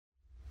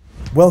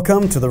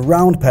Welcome to the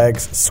Round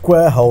Pegs,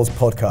 Square Holes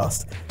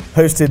podcast,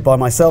 hosted by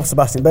myself,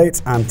 Sebastian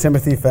Bates, and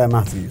Timothy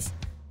Fair-Matthews.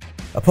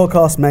 A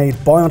podcast made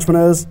by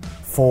entrepreneurs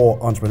for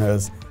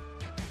entrepreneurs.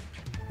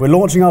 We're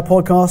launching our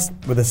podcast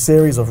with a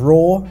series of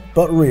raw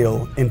but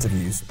real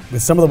interviews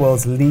with some of the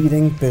world's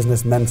leading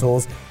business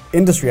mentors,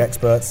 industry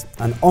experts,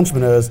 and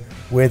entrepreneurs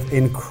with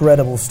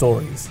incredible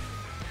stories.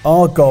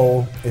 Our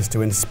goal is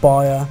to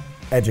inspire,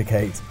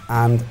 educate,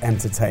 and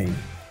entertain.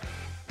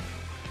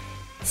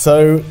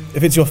 So,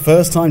 if it's your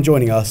first time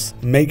joining us,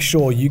 make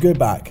sure you go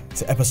back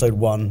to episode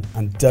 1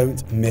 and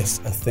don't miss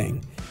a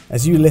thing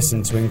as you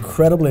listen to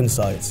incredible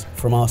insights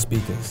from our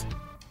speakers.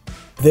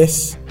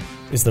 This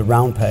is the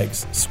Round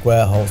Pegs,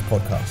 Square Holes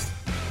podcast.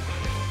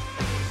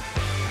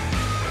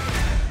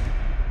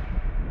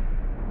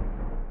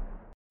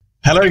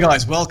 Hello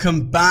guys,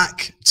 welcome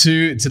back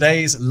to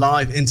today's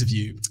live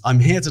interview. I'm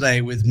here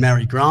today with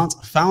Mary Grant,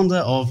 founder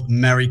of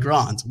Mary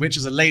Grant, which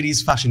is a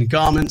ladies' fashion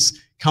garments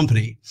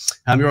company.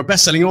 You're a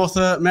best-selling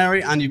author,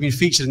 Mary, and you've been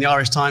featured in the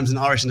Irish Times and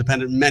Irish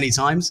Independent many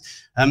times.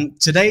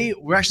 Today,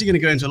 we're actually going to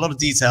go into a lot of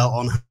detail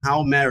on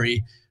how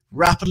Mary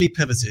rapidly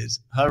pivoted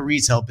her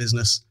retail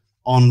business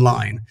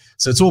online.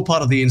 So it's all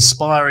part of the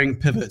Inspiring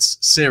Pivots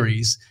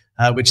series,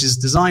 which is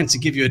designed to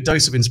give you a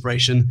dose of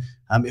inspiration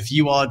if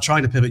you are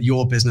trying to pivot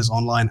your business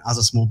online as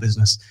a small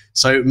business.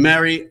 So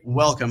Mary,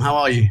 welcome. How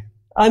are you?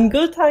 I'm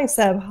good, thanks,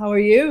 Seb. How are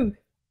you?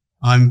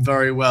 I'm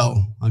very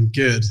well. I'm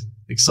good.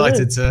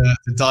 Excited to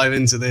dive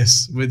into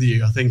this with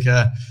you. I think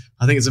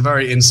it's a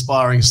very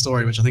inspiring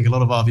story, which I think a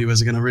lot of our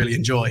viewers are going to really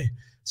enjoy.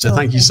 So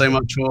thank you so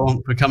much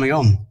for coming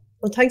on.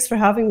 Well, thanks for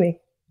having me.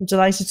 I'm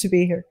delighted to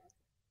be here.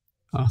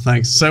 Oh,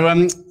 thanks.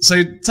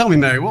 So tell me,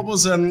 Mary, what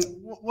is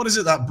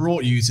it that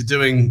brought you to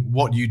doing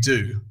what you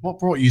do? What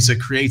brought you to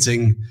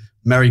creating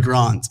Mary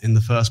Grant in the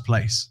first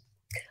place?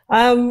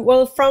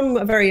 Well, from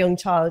a very young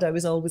child, I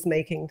was always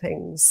making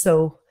things.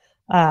 So,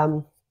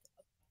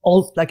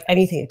 all like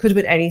anything, it could have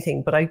been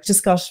anything, but I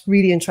just got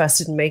really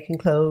interested in making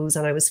clothes,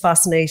 and I was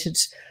fascinated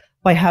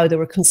by how they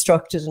were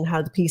constructed and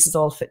how the pieces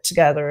all fit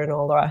together and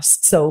all the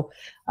rest. So,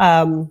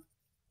 I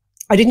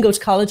didn't go to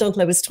college until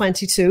I was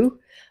 22.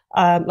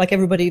 Like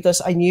everybody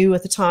that I knew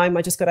at the time,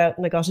 I just got out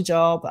and I got a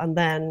job, and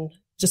then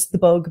just the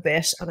bug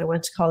bit, and I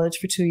went to college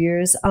for 2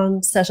 years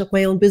and set up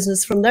my own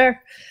business from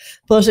there.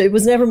 But it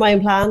was never my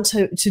plan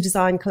to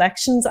design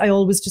collections. I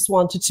always just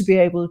wanted to be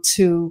able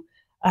to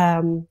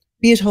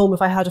be at home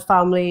if I had a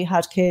family,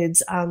 had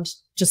kids, and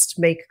just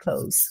make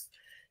clothes.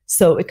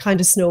 So it kind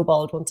of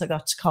snowballed once I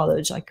got to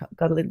college. I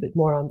got a little bit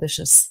more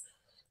ambitious.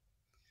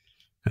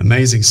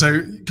 Amazing.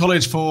 So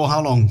college for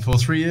how long? For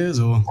 3 years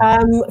or?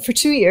 For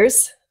 2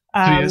 years.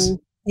 2 years?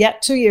 Yeah,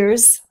 2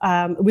 years.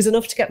 It was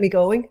enough to get me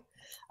going.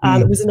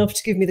 And it was enough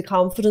to give me the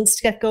confidence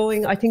to get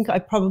going. I think I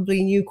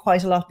probably knew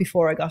quite a lot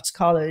before I got to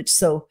college.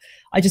 So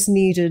I just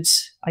needed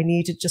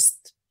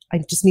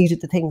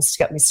the things to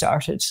get me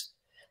started.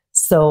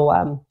 So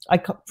I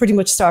pretty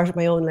much started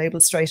my own label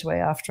straight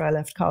away after I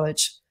left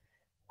college.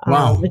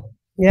 Wow.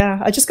 Yeah,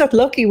 I just got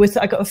lucky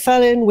I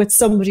fell in with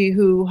somebody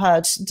who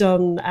had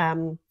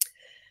done,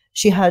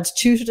 she had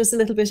tutored us a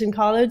little bit in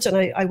college, and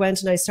I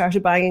went and I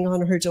started banging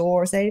on her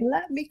door saying,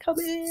 let me come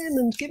in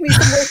and give me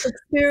some work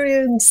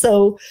experience.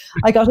 So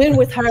I got in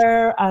with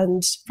her,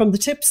 and from the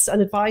tips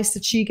and advice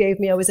that she gave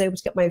me, I was able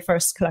to get my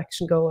first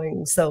collection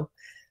going. So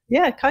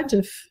yeah,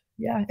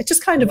 it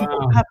just kind of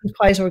happened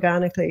quite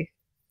organically.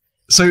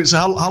 So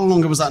how long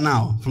ago was that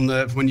now from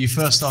when you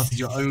first started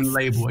your own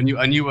label, and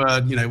you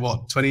were,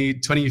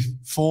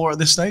 24 at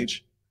this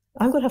stage?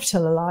 I'm going to have to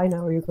tell a lie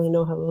now, or you're going to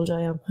know how old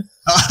I am.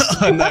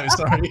 No,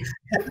 sorry.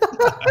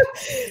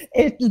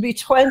 It'll be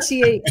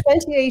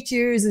 28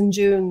 years in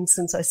June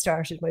since I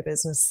started my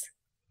business.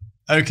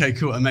 Okay,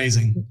 cool.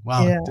 Amazing.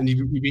 Wow. Yeah. And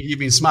you've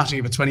been smashing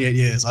it for 28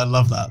 years. I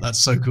love that. That's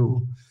so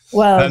cool.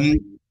 Well,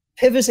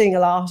 pivoting a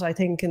lot, I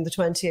think, in the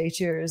 28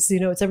 years.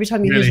 It's every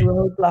time you hit a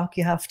roadblock,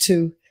 you have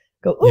to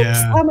go, oops,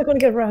 how am I going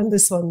to get around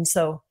this one?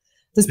 So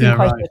there's been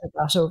quite a bit of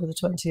that over the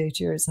 28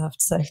 years, I have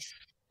to say.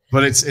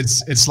 But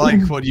it's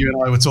like what you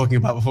and I were talking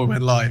about before we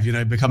went live,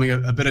 becoming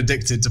a bit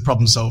addicted to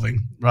problem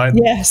solving, right?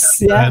 Yes,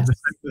 yeah.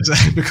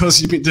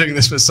 Because you've been doing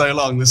this for so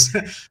long, the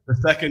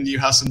second you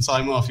have some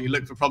time off, you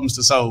look for problems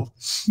to solve.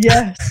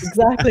 Yes,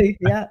 exactly,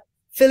 yeah.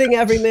 Filling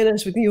every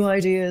minute with new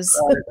ideas.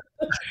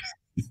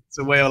 It's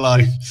a way of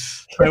life.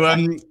 So,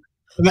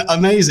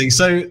 amazing.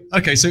 So,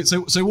 okay,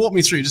 so walk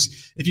me through,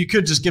 just if you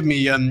could just give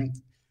me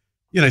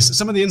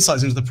some of the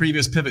insights into the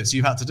previous pivots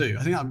you've had to do.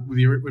 I think that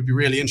would be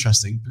really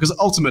interesting, because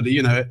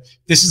ultimately,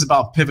 this is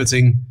about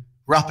pivoting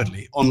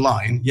rapidly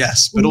online,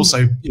 yes, but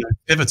also,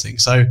 pivoting.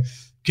 So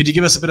could you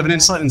give us a bit of an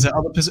insight into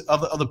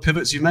other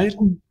pivots you've made?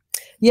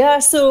 Yeah.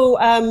 So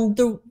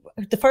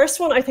the first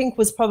one, I think,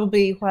 was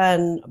probably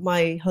when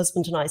my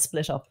husband and I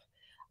split up,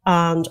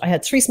 and I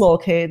had 3 small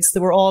kids.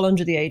 They were all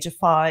under the age of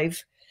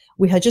 5.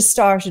 I just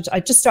started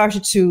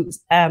to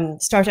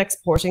start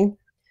exporting.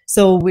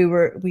 So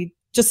we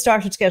just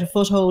started to get a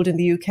foothold in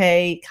the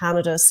UK,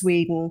 Canada,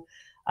 Sweden,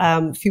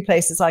 a few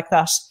places like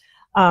that.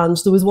 And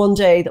there was one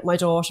day that my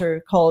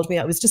daughter called me.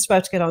 I was just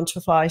about to get onto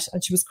a flight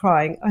and she was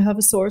crying, "I have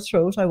a sore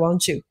throat. I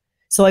want you."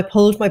 So I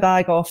pulled my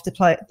bag off the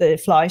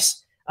flight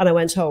and I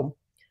went home.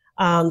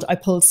 And I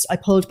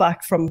pulled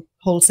back from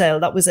wholesale.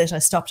 That was it. I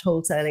stopped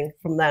wholesaling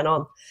from then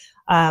on.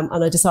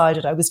 And I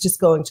decided I was just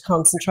going to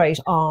concentrate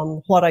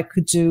on what I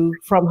could do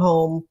from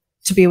home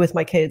to be with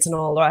my kids and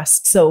all the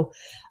rest. So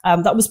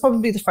that was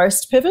probably the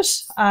first pivot.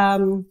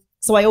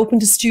 So I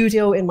opened a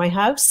studio in my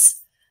house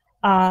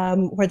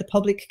where the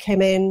public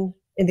came in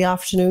the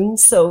afternoon.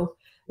 So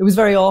it was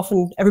very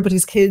often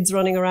everybody's kids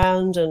running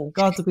around, and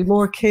God, there'd be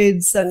more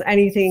kids than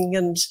anything.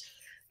 And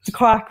the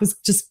crack was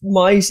just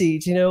mighty,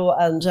 you know,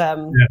 and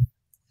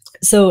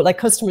so like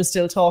customers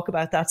still talk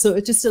about that. So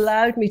it just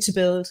allowed me to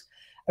build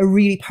a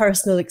really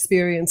personal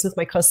experience with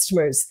my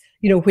customers,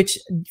 you know, which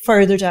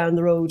further down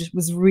the road it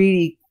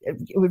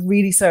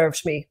really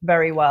served me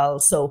very well.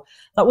 So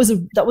that was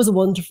a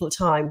wonderful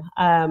time.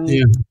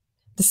 The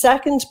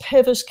second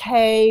pivot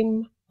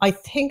came,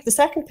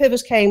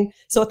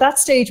 so at that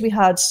stage we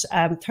had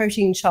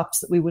 13 shops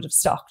that we would have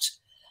stocked,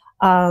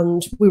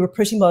 and we were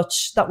pretty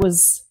much, that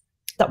was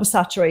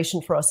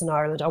saturation for us in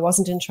Ireland. I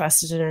wasn't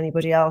interested in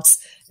anybody else.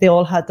 They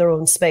all had their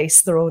own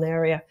space, their own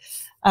area.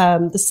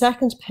 The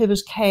second pivot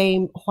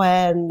came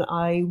when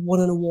I won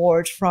an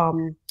award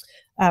from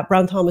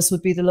Brown Thomas,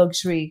 would be the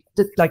luxury,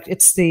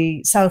 it's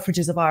the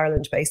Selfridges of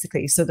Ireland,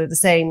 basically. So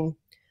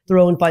they're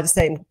owned by the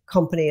same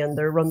company and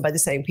they're run by the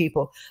same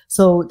people.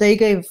 So they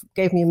gave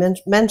me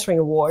a mentoring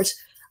award,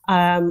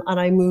 and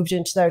I moved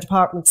into their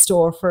department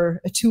store for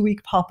a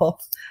 2-week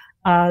pop-up.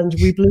 And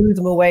we blew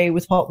them away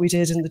with what we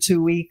did in the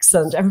 2 weeks.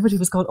 And everybody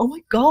was going, "Oh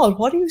my God,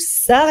 what are you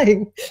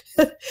selling?"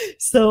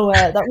 So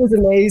that was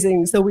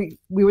amazing. So we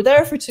were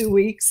there for 2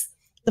 weeks.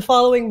 The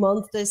following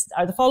month,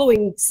 the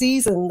following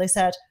season, they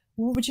said,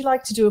 "Would you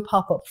like to do a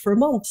pop-up for a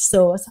month?"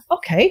 So I said,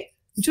 "Okay,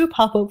 we'll do a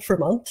pop-up for a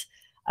month."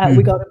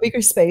 We got a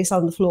bigger space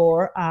on the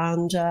floor,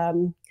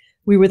 and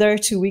we were there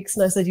 2 weeks.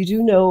 And I said, "You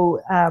do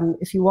know,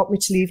 if you want me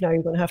to leave now,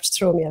 you're going to have to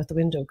throw me out the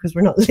window because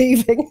we're not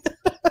leaving."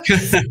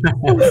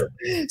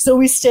 So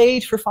we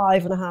stayed for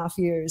 5.5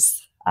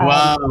 years.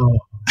 Wow.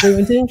 We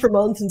went in for a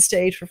month and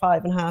stayed for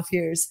 5.5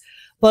 years.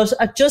 But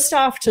just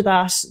after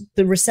that,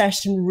 the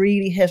recession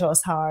really hit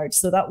us hard.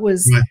 So that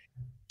was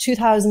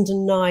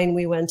 2009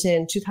 we went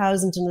in.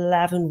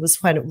 2011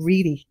 was when it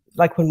really,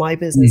 like when my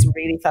business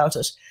really felt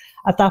it.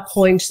 At that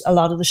point, a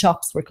lot of the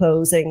shops were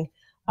closing.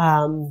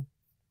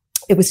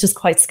 It was just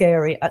quite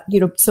scary,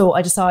 so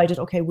I decided,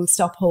 okay, we'll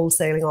stop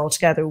wholesaling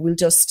altogether.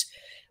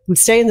 We'll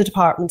stay in the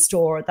department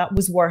store. That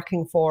was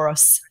working for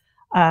us.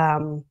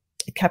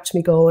 It kept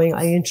me going.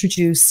 I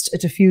introduced a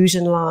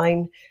diffusion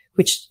line,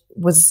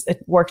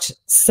 it worked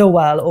so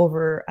well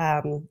over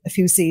a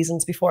few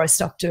seasons before I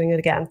stopped doing it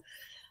again.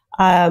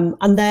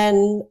 And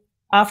then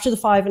after the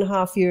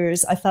 5.5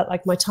 years, I felt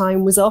like my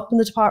time was up in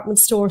the department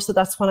store. So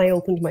that's when I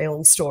opened my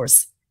own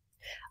stores.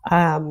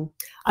 And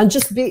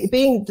just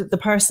being the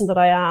person that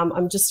I am,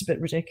 I'm just a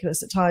bit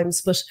ridiculous at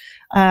times, but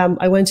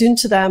I went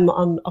into them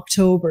on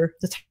October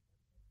the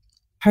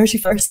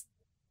 31st,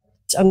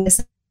 and they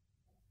said,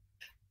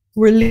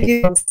 "We're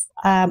leaving."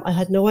 I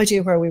had no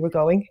idea where we were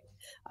going.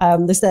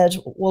 They said,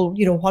 "Well,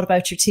 what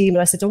about your team?"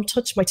 And I said, "Don't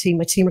touch my team.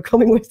 My team are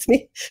coming with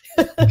me."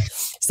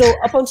 So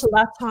up until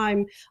that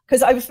time,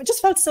 because I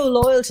just felt so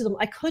loyal to them,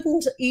 I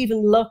couldn't even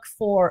look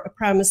for a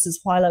premises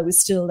while I was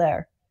still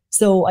there.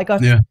 So I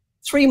got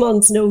 3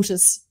 months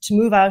notice to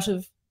move out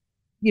of,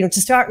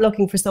 to start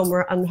looking for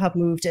somewhere, and have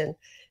moved in.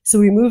 So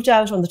we moved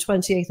out on the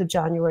 28th of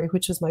January,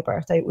 which was my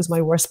birthday. It was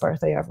my worst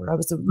birthday ever. I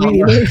was a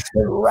really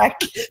wreck.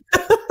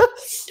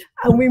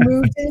 And we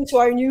moved into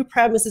our new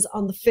premises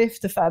on the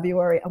 5th of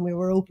February, and we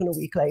were open a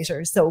week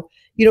later. So,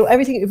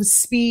 everything, it was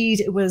speed.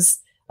 It was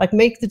like,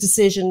 make the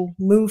decision,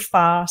 move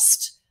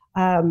fast,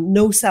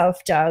 no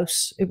self-doubt.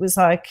 It was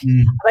like,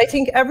 and I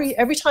think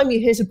every time you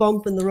hit a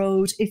bump in the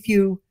road,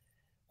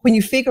 when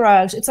you figure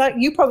out, it's like,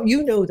 you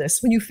know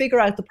this, when you figure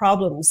out the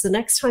problems, the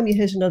next time you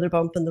hit another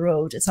bump in the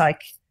road, it's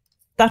like,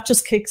 that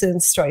just kicks in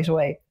straight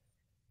away.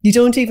 You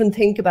don't even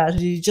think about it.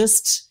 You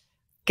just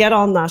get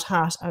on that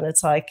hat, and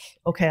it's like,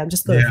 okay, I'm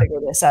just going to figure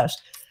this out.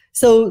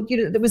 So,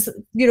 it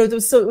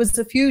was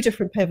a few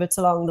different pivots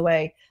along the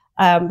way.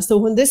 So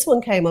when this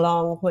one came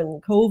along,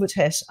 when COVID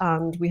hit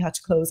and we had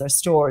to close our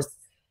stores,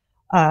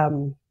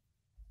 the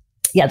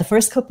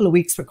first couple of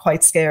weeks were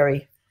quite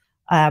scary.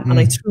 And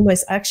I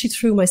actually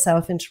threw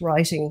myself into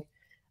writing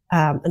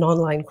an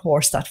online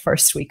course that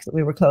first week that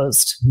we were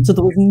closed. So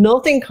there was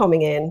nothing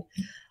coming in.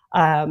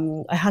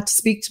 I had to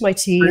speak to my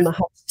team. I had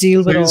to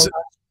deal with all that.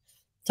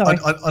 Sorry.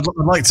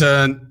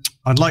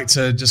 I'd like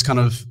to just kind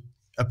of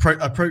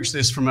approach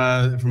this from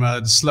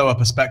a slower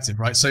perspective,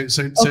 right? So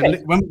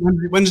okay.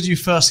 When did you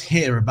first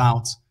hear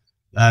about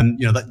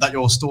that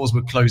your stores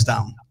were closed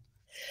down?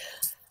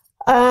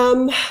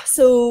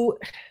 So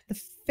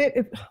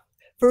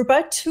for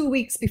about 2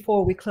 weeks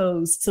before we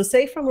closed, so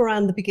say from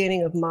around the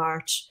beginning of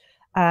March,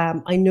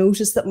 I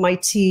noticed that my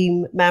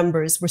team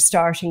members were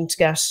starting to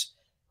get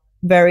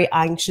very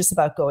anxious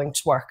about going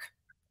to work.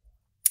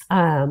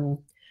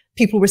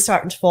 people were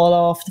starting to fall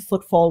off. The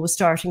footfall was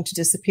starting to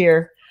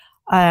disappear.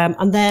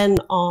 And then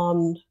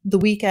on the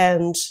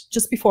weekend,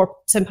 just before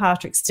St.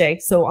 Patrick's Day,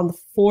 so on the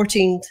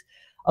 14th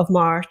of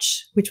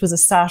March, which was a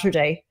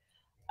Saturday,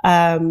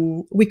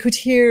 we could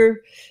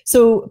hear,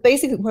 so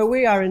basically where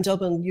we are in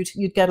Dublin,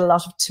 you'd get a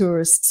lot of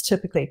tourists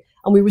typically.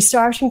 And we were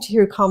starting to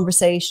hear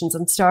conversations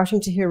and starting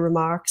to hear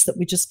remarks that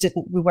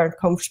we weren't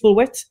comfortable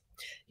with,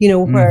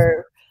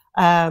 where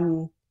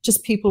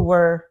just people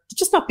were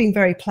just not being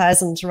very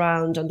pleasant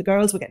around, and the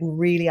girls were getting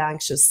really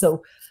anxious.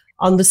 So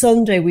on the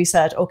Sunday, we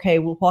said, okay,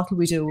 well, what will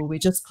we do? Will we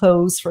just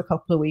close for a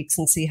couple of weeks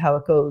and see how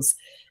it goes?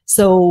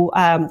 So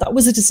that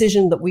was a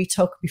decision that we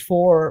took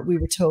before we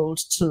were told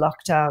to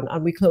lock down,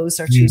 and we closed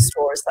our 2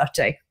 stores that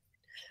day.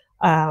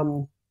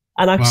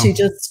 And actually,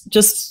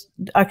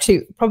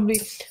 probably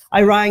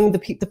I rang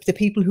the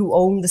people who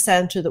own the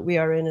centre that we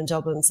are in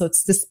Dublin. So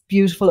it's this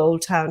beautiful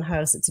old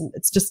townhouse.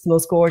 It's just the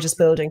most gorgeous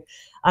building.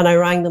 And I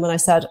rang them and I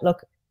said,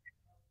 look,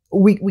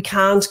 we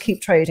can't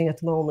keep trading at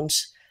the moment.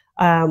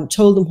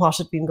 Told them what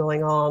had been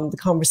going on, the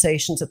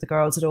conversations that the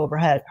girls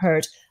had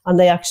heard, and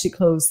they actually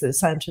closed the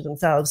centre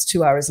themselves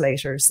 2 hours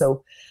later.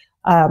 So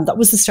that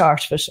was the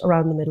start of it,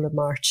 around the middle of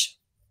March.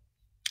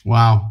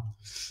 Wow.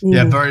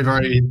 Yeah, very,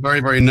 very, very,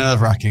 very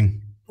nerve-wracking.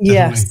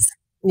 Yes.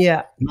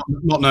 Yeah.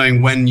 Not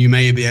knowing when you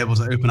may be able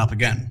to open up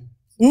again.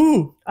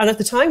 And at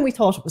the time, we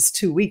thought it was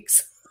 2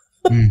 weeks.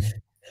 How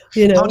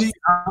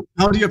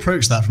do you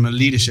approach that from a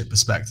leadership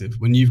perspective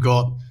when you've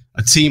got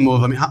a team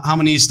of, how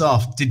many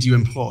staff did you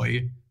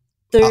employ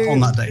on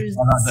that day?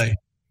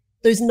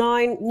 There's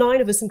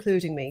nine of us,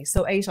 including me,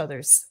 so 8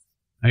 others.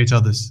 8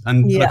 others,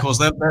 and of course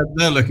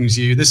they're looking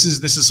to you. This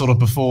is sort of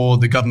before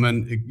the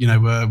government,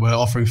 were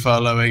offering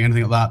furloughing,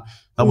 anything like that.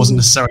 That wasn't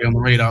necessarily on the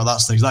radar at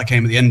that stage. That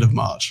came at the end of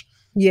March.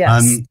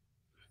 Yes.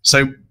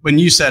 So when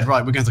you said,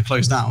 right, we're going to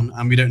close down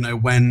and we don't know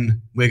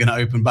when we're going to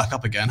open back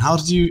up again, how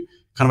did you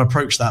kind of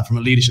approach that from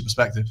a leadership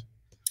perspective?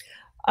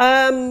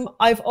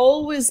 I've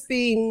always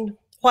been,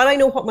 while I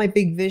know what my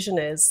big vision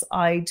is,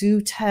 I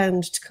do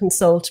tend to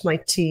consult my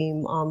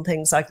team on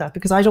things like that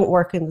because I don't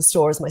work in the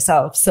stores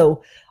myself.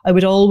 So I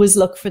would always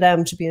look for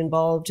them to be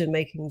involved in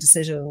making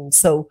decisions.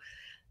 So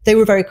they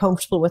were very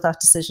comfortable with that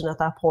decision at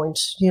that point.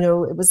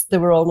 They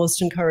were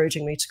almost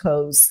encouraging me to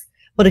close.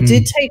 But it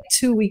did take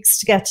 2 weeks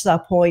to get to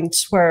that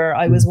point where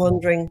I was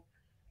wondering,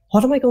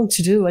 what am I going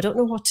to do? I don't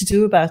know what to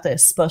do about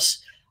this. But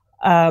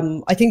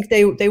I think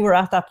they were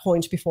at that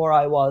point before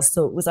I was.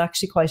 So it was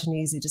actually quite an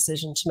easy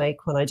decision to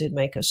make when I did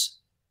make it.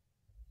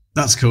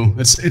 That's cool.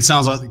 It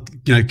sounds like,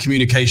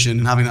 communication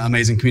and having that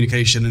amazing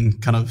communication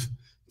and kind of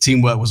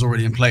teamwork was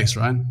already in place,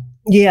 right?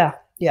 Yeah.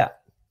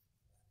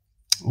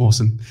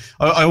 Awesome.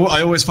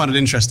 I always find it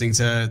interesting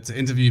to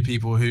interview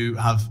people who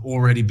have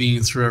already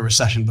been through a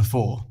recession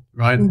before,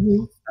 right?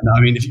 And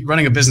if you're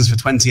running a business for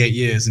 28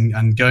 years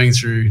and going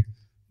through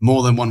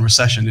more than one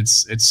recession,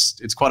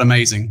 it's quite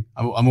amazing.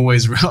 I'm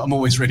always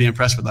really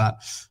impressed with that.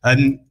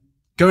 And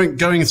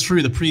going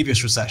through the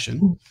previous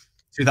recession,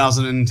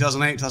 2008,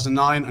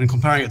 2009, and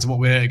comparing it to what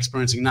we're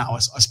experiencing now,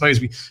 I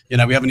suppose we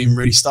haven't even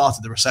really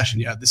started the recession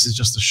yet. This is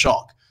just a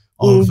shock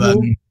of a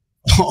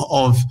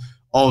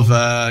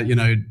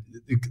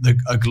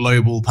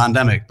global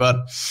pandemic. But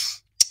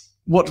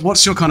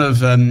what's your kind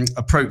of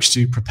approach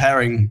to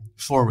preparing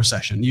for a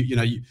recession?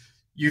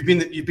 You've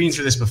been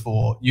through this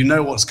before. You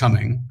know what's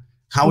coming.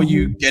 How are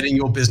you getting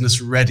your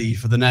business ready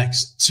for the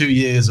next 2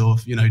 years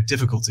of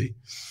difficulty?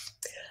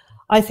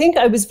 I think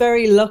I was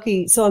very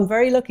lucky. So I'm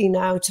very lucky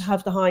now to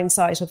have the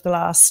hindsight of the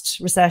last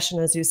recession,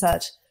 as you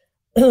said.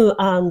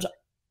 And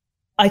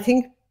I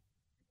think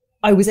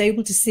I was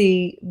able to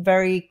see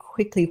very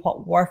quickly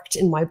what worked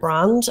in my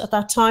brand at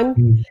that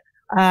time.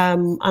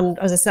 And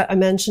as I said, I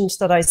mentioned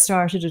that I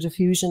started a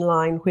diffusion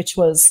line, which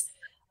was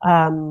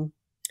kind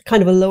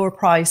of a lower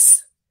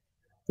price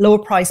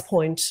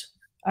point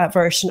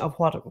version of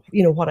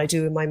what I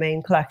do in my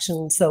main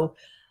collection. So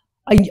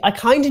I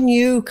kind of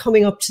knew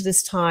coming up to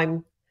this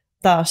time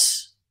that,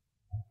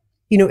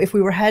 if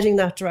we were heading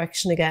that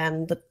direction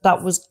again,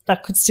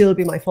 that could still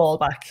be my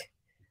fallback,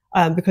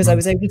 because I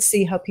was able to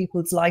see how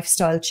people's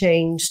lifestyle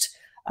changed,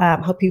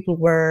 how people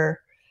were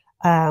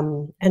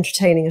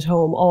entertaining at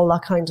home, all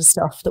that kind of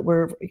stuff that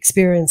we're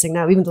experiencing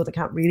now, even though they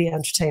can't really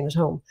entertain at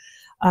home.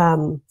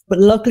 But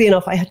luckily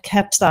enough, I had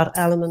kept that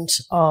element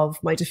of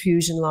my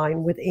diffusion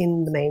line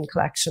within the main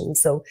collection.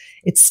 So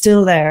it's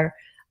still there.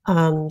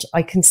 And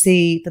I can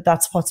see that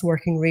that's what's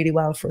working really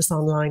well for us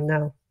online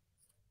now.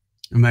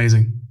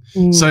 Amazing.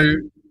 So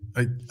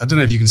I don't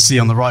know if you can see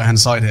on the right hand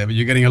side here, but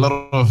you're getting a lot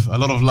of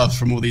love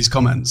from all these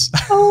comments.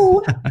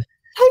 Oh,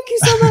 thank you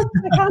so much.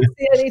 I can't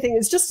see anything.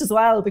 It's just as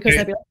well because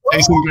I'd be like,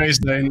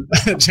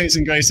 oh.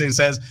 Jason Greystone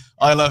says,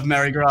 "I love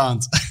Mary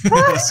Grant."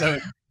 so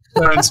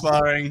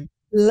inspiring.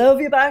 Love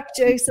you back,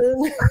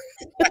 Jason.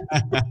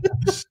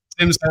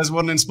 Tim says,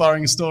 "What an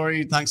inspiring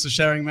story. Thanks for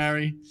sharing,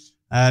 Mary."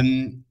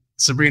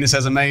 Sabrina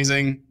says,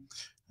 "Amazing."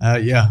 A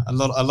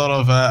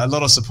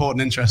lot of support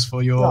and interest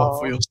for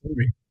your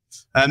story.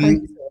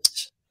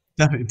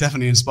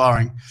 Definitely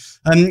inspiring.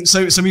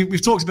 So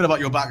we've talked a bit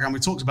about your background. We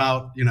talked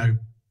about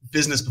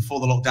business before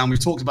the lockdown.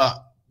 We've talked about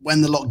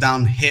when the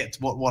lockdown hit,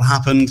 what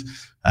happened,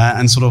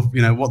 and sort of,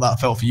 you know, what that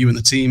felt for you and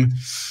the team.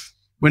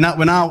 We're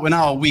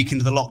now a week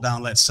into the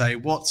lockdown. Let's say,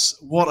 what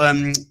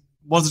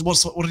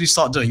did you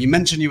start doing? You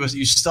mentioned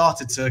you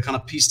started to kind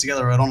of piece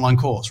together an online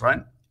course, right?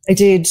 I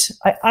did.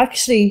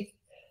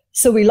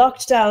 So we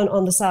locked down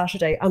on the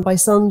Saturday, and by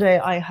Sunday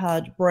I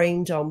had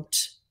brain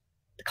dumped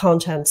the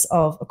contents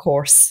of a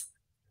course.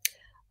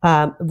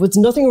 It was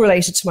nothing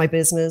related to my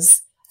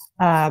business.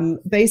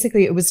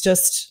 Basically, it was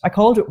just, I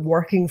called it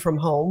working from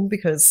home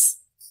because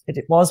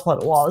it was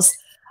what it was.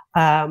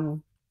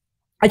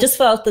 I just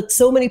felt that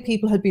so many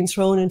people had been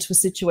thrown into a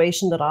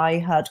situation that I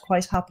had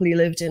quite happily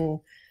lived in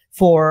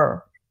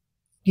for,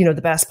 you know,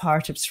 the best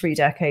part of 3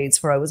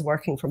 decades, where I was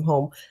working from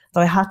home,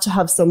 that I had to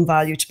have some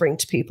value to bring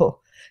to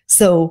people.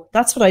 So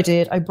that's what I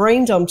did. I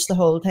brain dumped the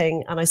whole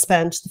thing, and I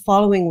spent the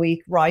following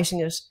week writing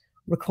it,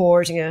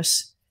 recording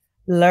it,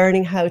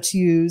 learning how to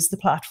use the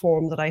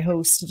platform that I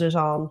hosted it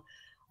on.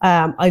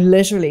 I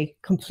literally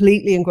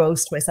completely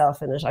engrossed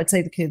myself in it. I'd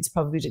say the kids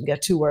probably didn't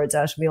get 2 words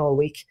out of me all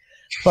week,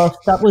 but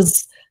that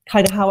was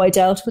kind of how I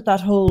dealt with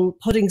that whole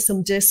putting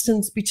some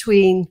distance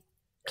between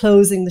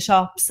closing the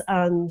shops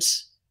and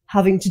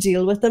having to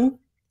deal with them.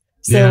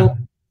 So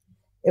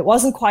it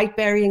wasn't quite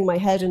burying my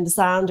head in the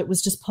sand. It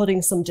was just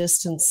putting some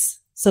distance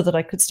so that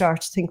I could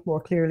start to think more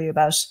clearly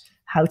about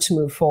how to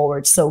move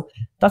forward. So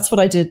that's what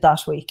I did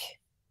that week.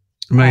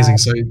 Amazing.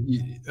 So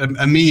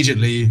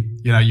immediately,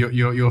 you know,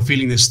 you're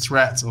feeling this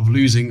threat of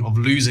losing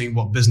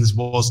what business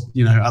was,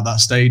 you know, at that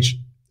stage,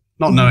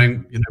 not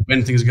knowing, you know,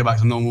 when things would go back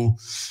to normal,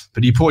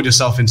 but you poured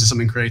yourself into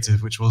something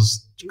creative, which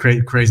was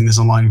creating this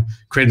online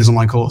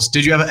course.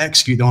 Did you ever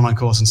execute the online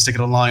course and stick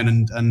it online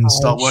and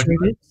start working?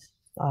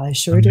 I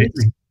sure did.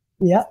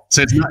 Yeah.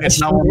 So it's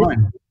now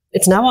online.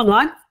 It's now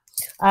online.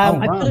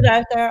 I put it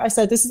out there. I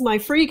said, this is my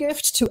free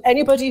gift to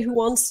anybody who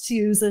wants to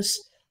use it.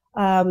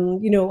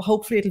 You know,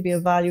 hopefully it'll be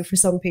of value for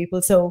some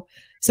people. So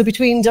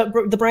between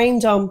the brain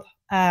dump,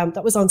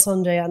 that was on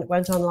Sunday, and it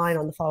went online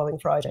on the following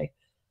Friday.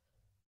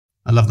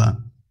 I love that.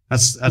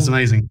 That's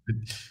amazing.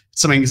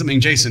 Something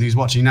Jason, who's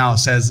watching now,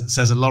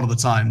 says a lot of the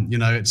time. You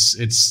know,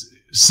 it's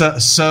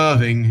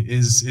serving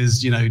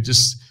is, you know,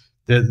 just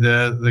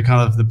the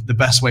kind of the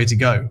best way to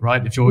go,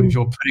 right? If you're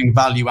putting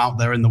value out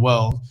there in the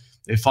world,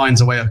 it finds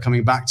a way of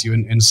coming back to you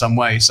in some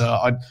way. So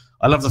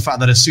I love the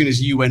fact that as soon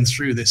as you went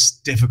through this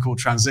difficult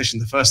transition,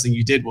 the first thing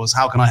you did was,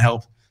 how can I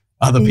help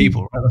other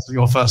people? Right? That's what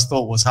your first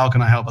thought was, how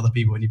can I help other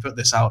people? And you put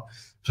this out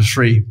for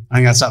free. I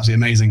think that's absolutely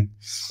amazing.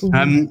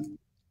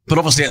 But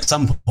obviously at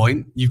some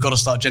point, you've got to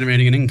start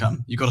generating an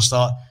income. You've got to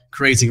start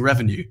creating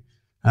revenue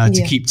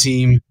to keep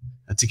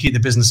to keep the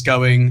business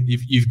going.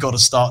 You've got to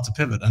start to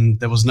pivot. And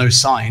there was no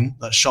sign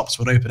that shops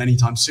would open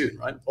anytime soon,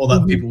 right? Or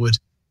that people would,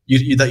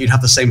 that you'd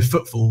have the same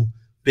footfall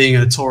being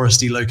in a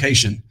touristy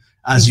location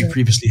as you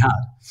previously had.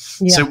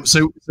 Yeah.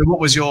 So what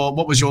was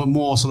your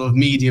more sort of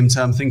medium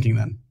term thinking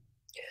then?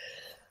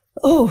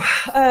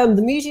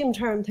 The medium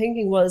term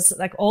thinking was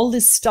like, all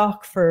this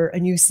stock for a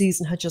new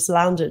season had just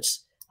landed.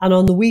 And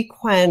on the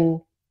week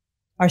when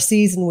our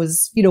season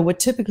was, you know, would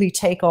typically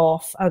take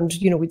off and,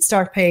 you know, we'd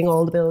start paying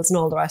all the bills and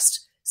all the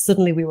rest,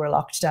 suddenly we were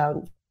locked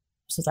down.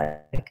 So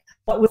that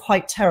was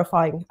quite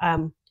terrifying.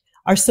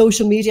 Our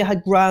social media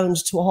had ground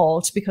to a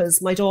halt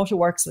because my daughter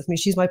works with me.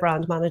 She's my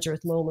brand manager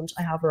at the moment.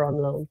 I have her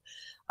on loan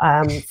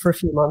for a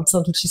few months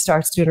until she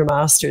starts doing her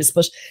master's.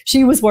 But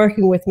she was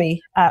working with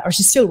me, or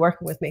she's still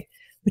working with me.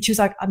 But she was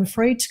like, I'm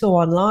afraid to go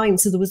online.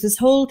 So there was this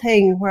whole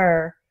thing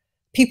where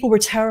people were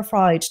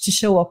terrified to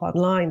show up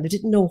online. They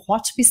didn't know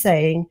what to be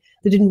saying.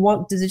 They didn't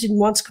want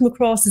to come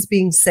across as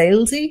being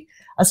salesy,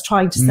 as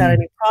trying to sell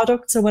any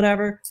products or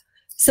whatever.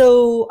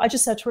 So I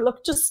just said to her,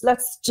 look,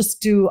 let's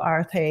just do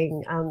our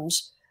thing. And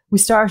we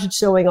started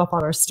showing up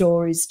on our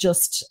stories,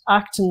 just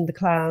acting the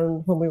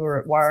clown when we were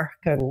at work,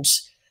 and,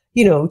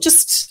 you know,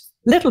 just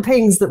little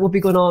things that would be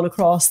going on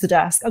across the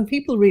desk. And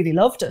people really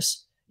loved it.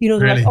 You know,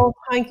 they're really? Like, oh,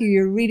 thank you.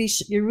 You're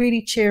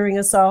really cheering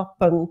us up.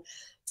 And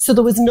so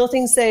there was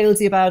nothing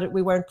salesy about it.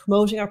 We weren't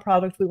promoting our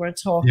product. We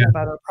weren't talking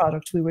about our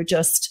product. We were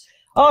just,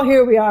 oh,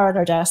 here we are at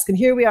our desk, and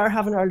here we are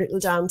having our little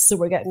dance. So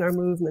we're getting our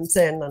movements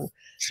in, and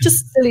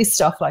just silly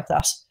stuff like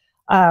that.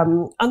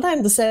 And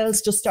then the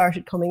sales just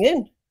started coming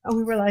in, and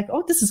we were like,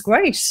 oh, this is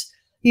great.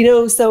 You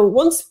know, so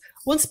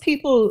once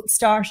people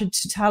started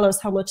to tell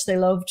us how much they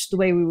loved the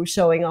way we were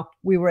showing up,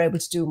 we were able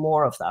to do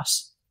more of that.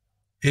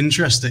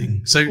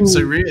 Interesting. So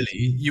really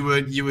you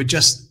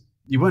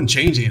weren't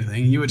changing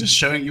anything. You were just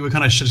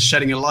kind of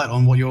shedding a light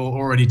on what you're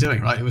already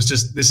doing, right? It was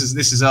just, this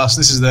is us.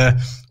 This is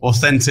the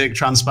authentic,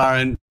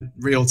 transparent,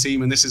 real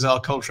team. And this is our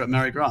culture at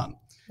Mary Grant.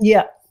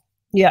 Yeah.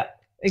 Yeah,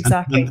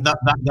 exactly. And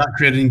that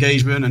created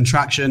engagement and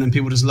traction, and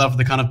people just loved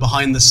the kind of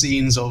behind the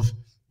scenes of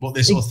what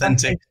this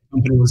authentic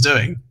company was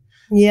doing.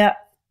 Yeah.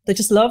 They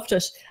just loved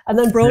it. And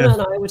then Brona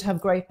and I would have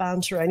great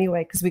banter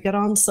anyway, because we get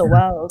on so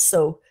well.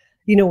 So,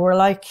 you know, we're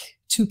like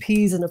two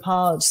peas in a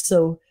pod.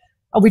 So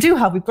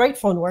we've great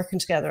fun working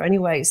together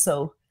anyway.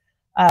 So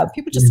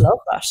people just love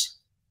that.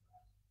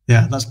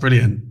 Yeah, that's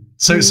brilliant.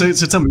 So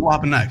tell me, what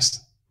happened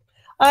next?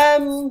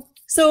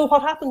 So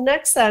what happened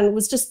next then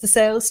was just the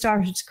sales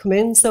started to come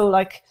in. So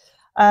like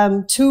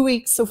 2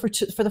 weeks. So for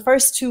the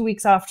first 2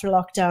 weeks after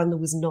lockdown, there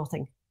was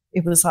nothing.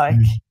 It was like,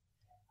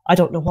 I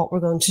don't know what we're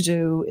going to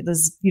do.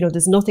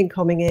 There's nothing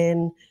coming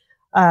in.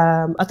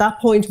 At that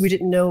point, we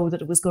didn't know that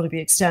it was going to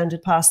be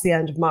extended past the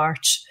end of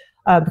March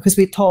because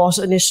we thought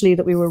initially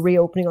that we were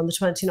reopening on the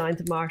 29th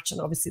of March, and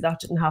obviously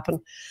that didn't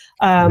happen.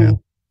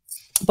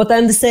 But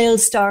then the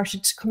sales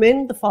started to come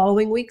in the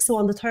following week. So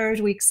on the third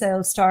week,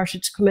 sales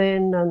started to come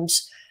in, and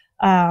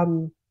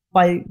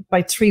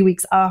by 3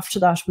 weeks after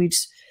that, we'd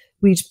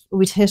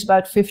hit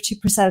about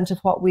 50% of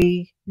what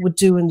we would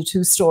do in the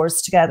two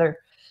stores together.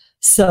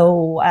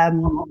 So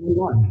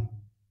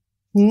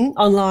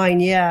online,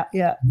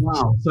 yeah.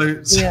 Wow, so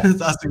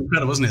that's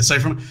incredible, isn't it? So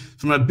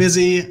from a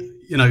busy,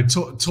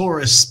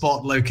 tourist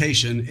spot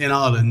location in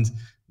Ireland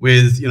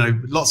with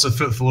lots of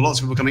footfall, lots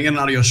of people coming in and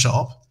out of your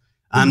shop.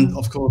 And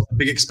of course, the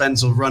big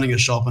expense of running a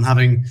shop and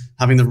having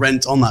the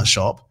rent on that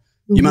shop,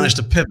 you managed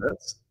to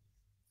pivot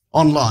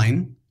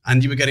online,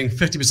 and you were getting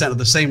 50% of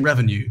the same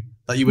revenue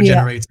that you were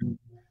generating.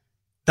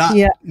 That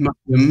must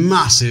be a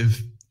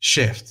massive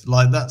shift.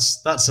 Like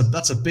that's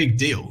a big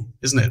deal,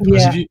 isn't it?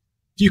 Because if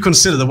you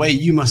consider the way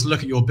you must look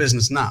at your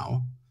business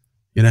now,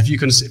 if you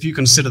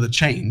consider the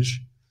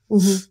change,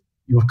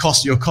 your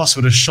cost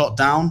would have shot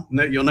down.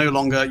 You're no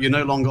longer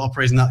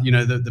operating that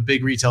the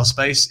big retail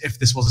space. If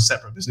this was a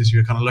separate business,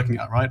 you're kind of looking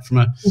at, right, from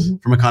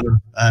a kind of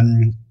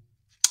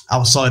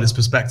outsider's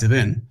perspective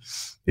in,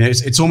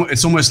 it's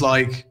almost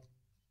like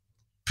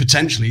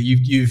potentially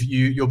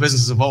your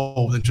business has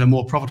evolved into a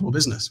more profitable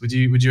business. Would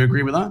you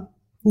agree with that?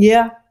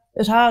 Yeah,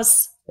 it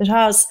has.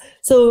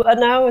 So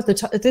now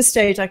at this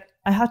stage, I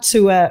had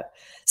to.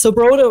 So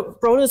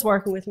Brona's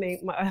working with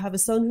me. I have a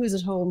son who's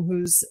at home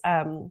who's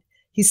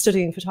he's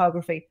studying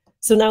photography.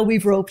 So now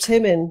we've roped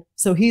him in.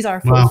 So he's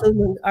our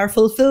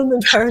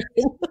fulfillment person.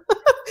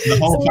 The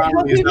whole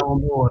family is now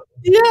on board.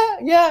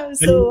 Yeah.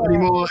 So any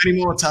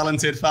more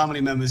talented family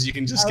members you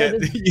can just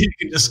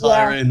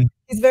hire in.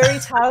 He's very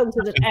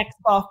talented at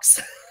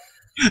Xbox.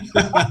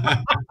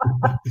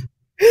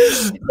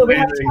 So we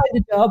haven't find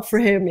a job for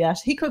him yet.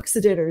 He cooks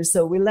the dinners,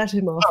 so we'll let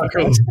him off. Oh,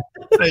 cool.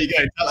 There you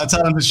go, a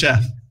talented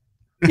chef.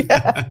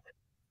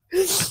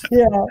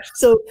 Yeah.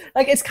 So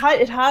like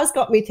it has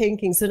got me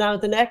thinking. So now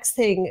the next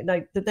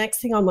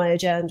thing on my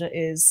agenda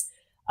is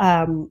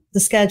the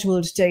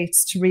scheduled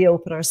dates to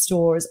reopen our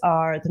stores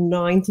are the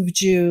 9th of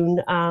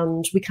June,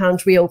 and we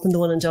can't reopen the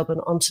one in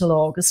Dublin until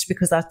August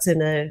because that's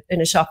in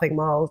a shopping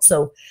mall.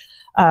 So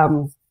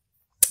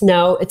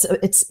now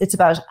it's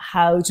about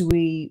how do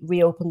we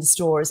reopen the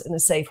stores in a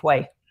safe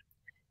way.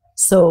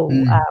 So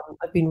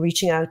I've been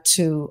reaching out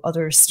to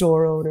other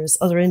store owners,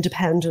 other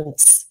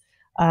independents,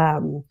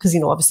 because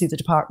obviously the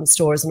department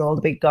stores and all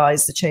the big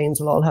guys, the chains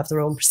will all have their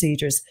own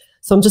procedures.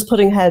 So I'm just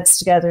putting heads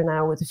together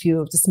now with a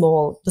few of the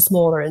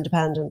smaller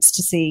independents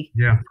to see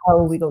how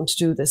are we going to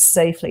do this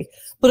safely.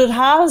 But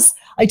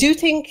I do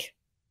think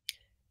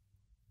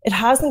it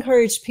has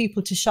encouraged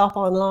people to shop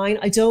online.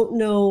 I don't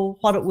know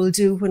what it will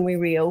do when we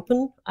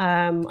reopen.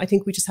 I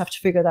think we just have to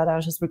figure that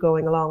out as we're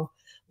going along.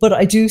 But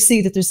I do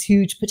see that there's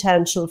huge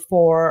potential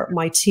for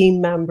my team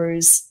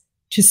members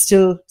to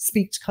still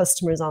speak to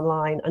customers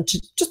online and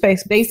to just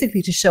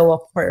basically to show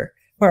up where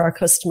our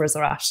customers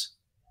are at.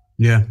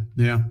 Yeah.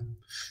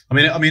 I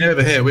mean,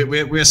 over here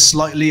we're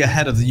slightly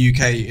ahead of the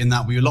UK in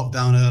that we were locked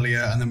down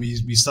earlier, and then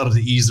we started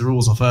to ease the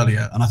rules off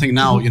earlier. And I think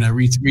now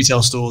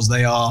retail stores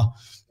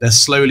they're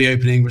slowly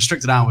opening,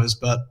 restricted hours,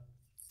 but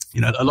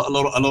a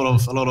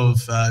lot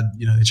of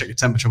they check your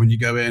temperature when you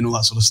go in, all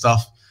that sort of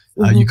stuff.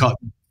 You can't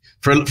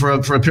for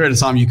a period of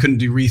time you couldn't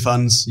do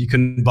refunds. You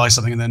couldn't buy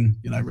something and then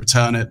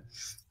return it.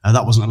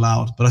 That wasn't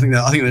allowed. But I think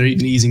they're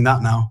even easing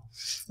that now.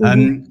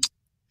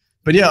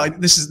 But yeah,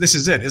 this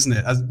is it, isn't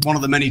it? As one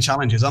of the many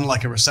challenges,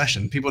 unlike a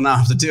recession, people now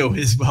have to deal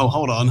with. Well,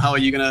 hold on, how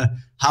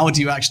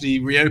do you actually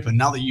reopen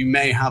now that you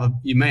may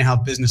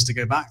have business to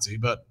go back to?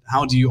 But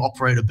how do you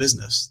operate a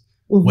business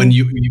when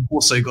you've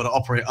also got to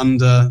operate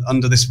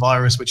under this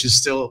virus, which is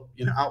still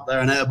out there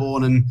and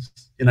airborne, and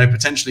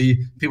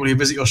potentially people who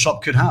visit your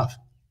shop could have.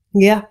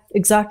 Yeah,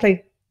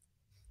 exactly.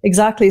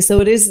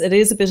 So it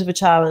is a bit of a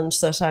challenge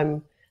that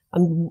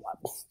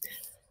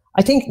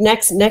I think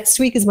next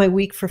week is my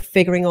week for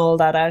figuring all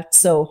that out.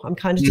 So I'm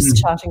kind of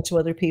just chatting to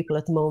other people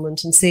at the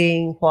moment and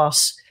seeing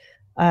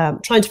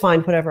trying to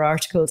find whatever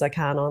articles I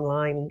can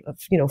online of,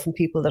 from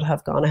people that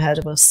have gone ahead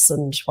of us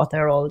and what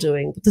they're all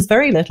doing. But there's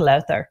very little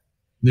out there.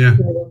 Yeah.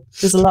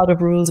 There's a lot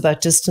of rules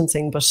about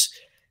distancing, but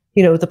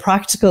the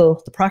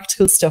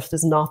practical stuff,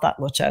 there's not that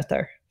much out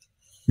there.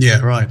 Yeah,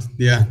 right.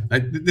 Yeah,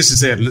 this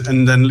is it.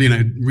 And then,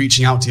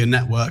 reaching out to your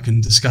network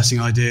and discussing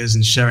ideas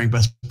and sharing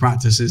best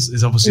practices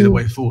is obviously the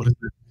way forward, isn't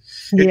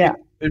it?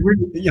 It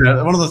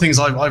really, one of the things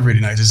I've really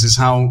noticed is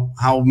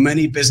how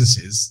many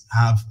businesses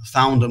have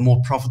found a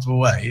more profitable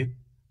way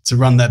to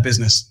run their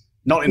business,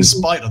 not in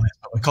spite of this,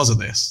 but because of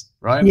this,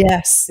 right?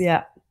 Yes,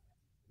 yeah.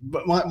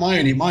 But my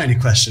only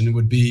question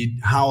would be,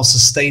 how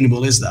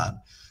sustainable is that?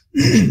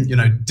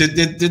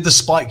 Did the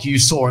spike you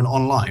saw in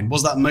online,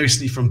 was that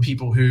mostly from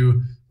people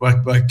who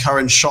were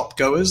current shop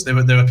goers? There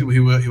were people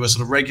who were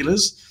sort of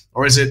regulars,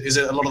 or is it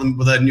a lot of them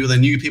were there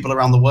new people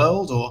around the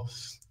world, or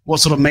what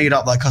sort of made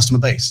up that customer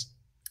base?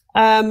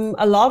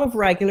 A lot of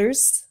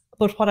regulars,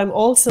 but what I'm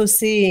also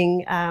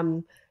seeing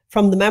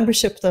from the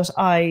membership that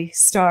I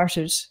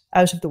started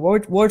out of the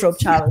wardrobe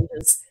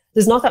challenges,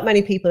 there's not that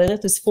many people in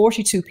it. There's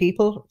 42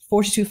 people,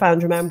 42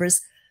 founder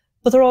members,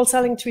 but they're all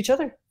selling to each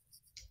other.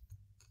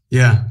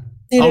 Yeah.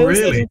 Oh,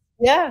 really?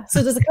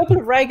 So there's a couple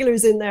of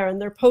regulars in there,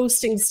 and they're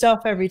posting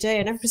stuff every day,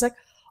 and everybody's like,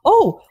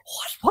 "Oh,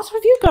 what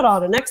have you got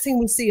on?" And next thing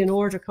we see an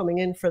order coming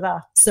in for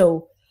that.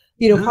 So,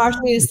 part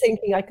of me is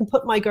thinking I can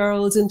put my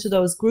girls into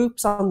those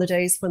groups on the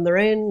days when they're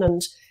in,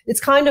 and it's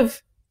kind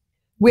of,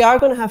 we are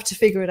going to have to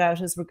figure it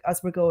out as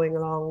we're going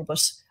along.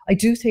 But I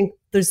do think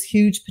there's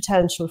huge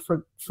potential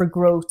for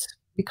growth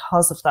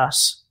because of that.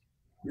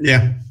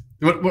 Yeah.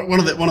 One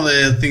of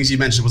the things you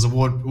mentioned was a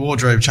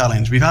wardrobe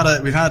challenge. We've had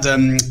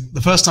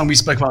the first time we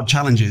spoke about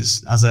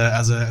challenges as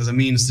a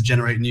means to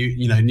generate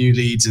new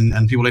leads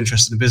and people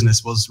interested in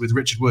business was with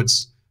Richard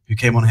Woods, who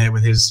came on here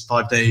with his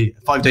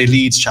 5-day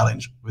leads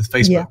challenge with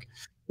Facebook.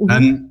 Yeah.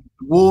 And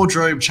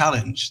wardrobe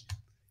challenge.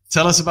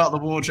 Tell us about the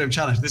wardrobe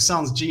challenge. This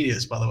sounds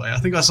genius, by the way. I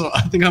think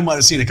I might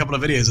have seen a couple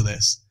of videos of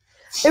this.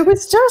 It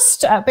was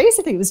just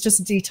basically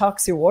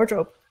detox your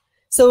wardrobe.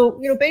 So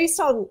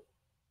based on.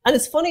 And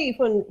it's funny,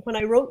 when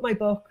I wrote my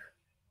book,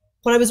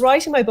 when I was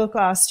writing my book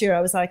last year,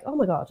 I was like, oh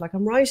my God, like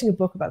I'm writing a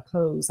book about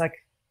clothes. Like,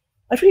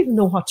 I don't even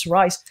know what to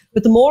write.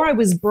 But the more I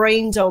was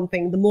brain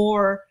dumping, the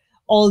more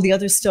all the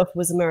other stuff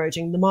was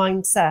emerging, the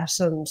mindset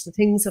and the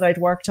things that I'd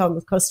worked on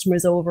with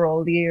customers over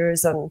all the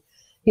years, and,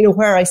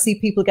 where I see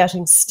people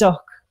getting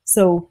stuck.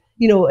 So,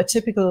 a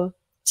typical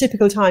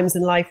times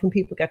in life when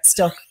people get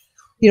stuck,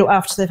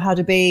 after they've had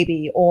a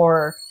baby,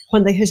 or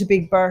when they hit a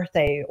big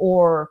birthday,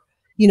 or,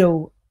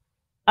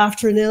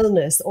 after an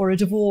illness or a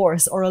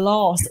divorce or a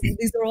loss.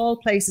 These are all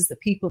places that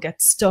people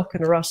get stuck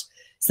in a rut.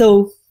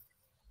 So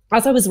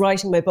as I was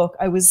writing my book,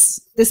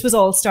 this was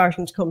all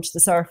starting to come to the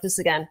surface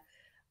again.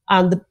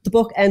 And the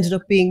book ended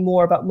up being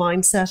more about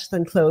mindset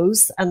than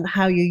clothes, and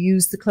how you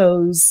use the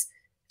clothes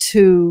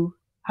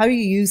how you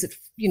use it,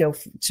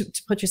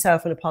 to put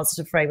yourself in a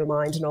positive frame of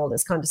mind and all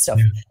this kind of stuff,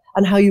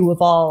 and how you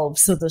evolve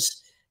so that,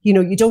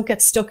 you don't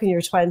get stuck in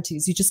your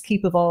 20s. You just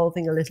keep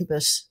evolving a little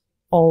bit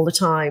all the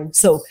time.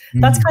 So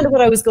that's kind of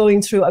what I was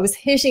going through. I was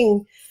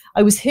hitting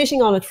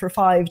on it for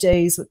 5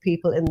 days with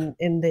people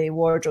in the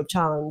wardrobe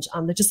challenge,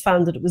 and they just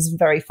found that it was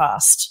very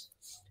fast.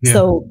 Yeah.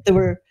 So they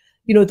were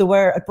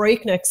at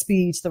breakneck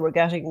speed. They were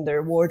getting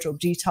their wardrobe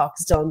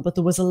detox done, but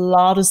there was a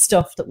lot of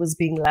stuff that was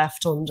being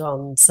left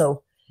undone.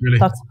 So really?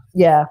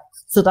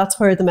 So that's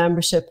where the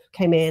membership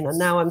came in. And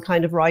now I'm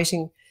kind of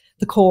writing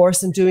the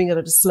course and doing it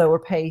at a slower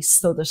pace,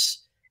 so that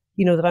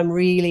that I'm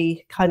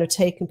really kind of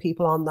taking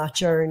people on that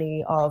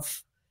journey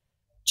of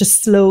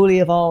just slowly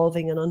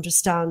evolving and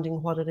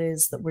understanding what it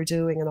is that we're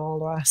doing and all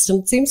the rest.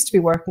 And it seems to be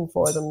working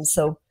for them.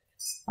 So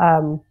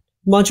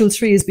module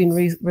 3 has been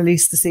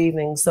released this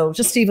evening. So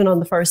just even on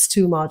the first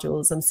 2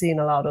 modules, I'm seeing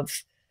a lot of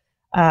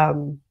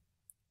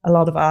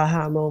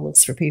aha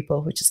moments for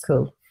people, which is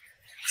cool.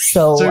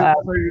 So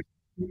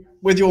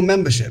with your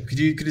membership, could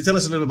you tell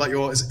us a little about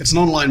it's an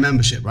online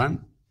membership, right?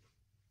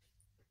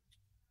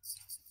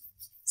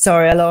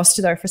 Sorry, I lost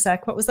you there for a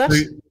sec. What was that?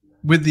 So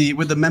with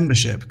the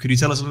membership, could you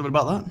tell us a little bit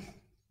about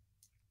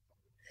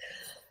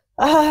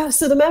that?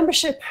 So the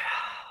membership,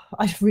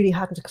 I really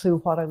hadn't a clue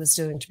what I was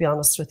doing, to be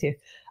honest with you.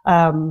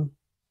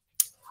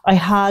 I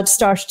had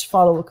started to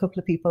follow a couple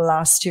of people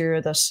last year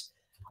that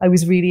I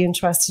was really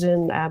interested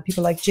in,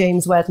 people like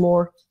James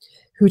Wedmore,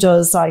 who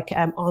does like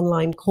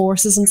online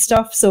courses and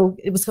stuff. So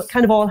it was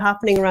kind of all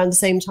happening around the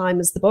same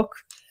time as the book.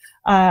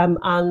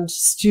 And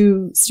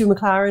Stu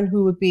McLaren,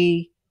 who would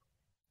be,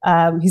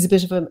 he's a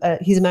bit of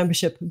he's a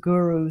membership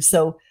guru.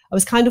 So I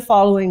was kind of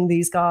following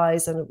these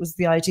guys, and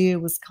the idea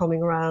was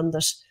coming around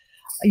that,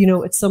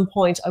 at some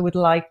point I would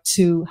like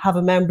to have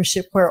a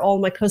membership where all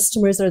my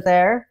customers are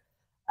there,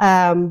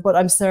 but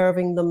I'm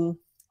serving them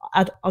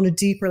on a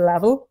deeper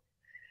level.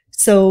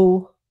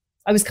 So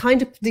I was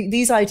kind of,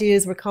 these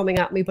ideas were coming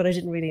at me, but I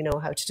didn't really know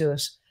how to do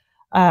it.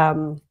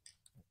 And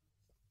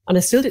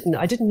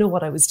I didn't know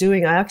what I was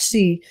doing. I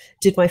actually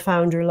did my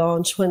founder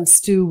launch when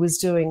Stu was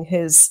doing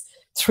his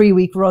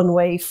 3-week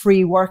runway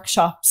free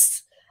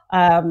workshops.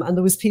 And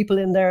there was people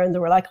in there, and they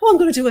were like, oh, I'm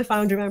going to do my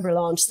founder member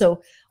launch.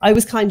 So I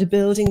was kind of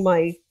building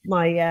my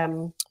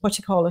what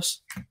you call it?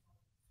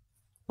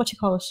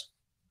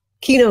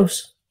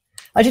 Keynote.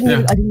 I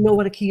didn't know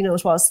what a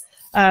keynote was.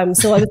 So I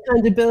was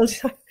kind of building,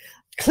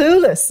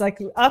 clueless, like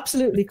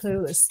absolutely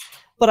clueless.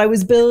 But I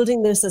was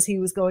building this as he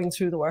was going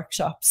through the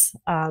workshops.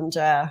 And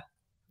I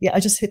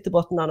just hit the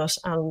button on it.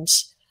 And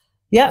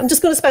I'm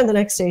just going to spend the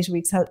next 8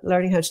 weeks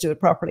learning how to do it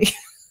properly.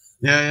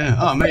 Yeah.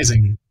 Oh,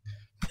 amazing.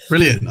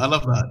 Brilliant. I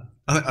love that.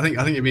 I think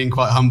you're being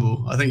quite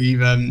humble. I think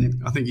you've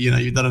done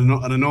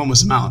an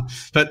enormous amount.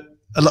 But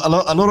a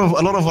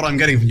lot of what I'm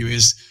getting from you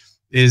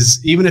is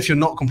even if you're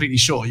not completely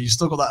sure, you've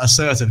still got that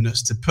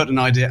assertiveness to put an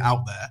idea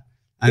out there,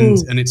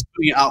 and it's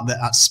putting it out there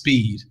at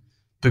speed.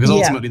 because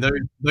ultimately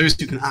those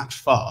who can act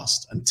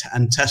fast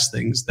and test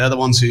things, they're the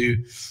ones who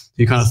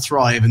kind of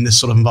thrive in this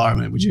sort of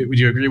environment. Would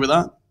you agree with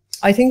that?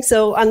 I think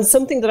so. And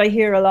something that I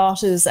hear a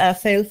lot is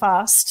fail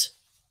fast.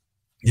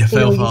 Yeah,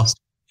 fail fast.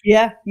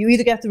 You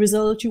either get the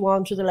result you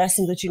want or the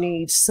lesson that you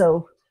need.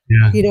 So,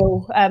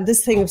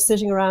 this thing of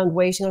sitting around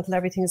waiting until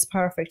everything is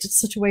perfect, it's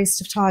such a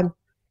waste of time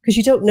because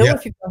you don't know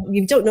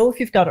if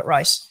you've got it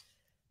right.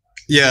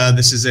 Yeah,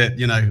 this is it,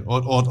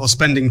 or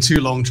spending too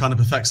long trying to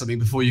perfect something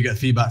before you get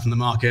feedback from the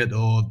market,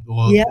 or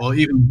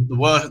even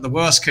the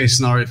worst case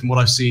scenario from what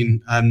I've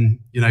seen,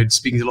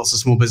 speaking to lots of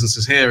small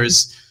businesses here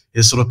is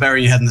sort of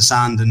burying your head in the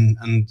sand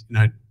and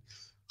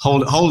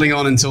holding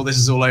on until this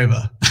is all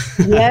over.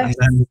 Yeah.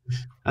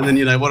 and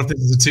then what if this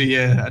is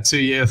a two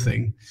year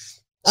thing?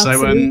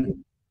 Absolutely.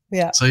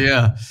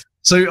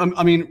 So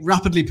I mean,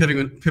 rapidly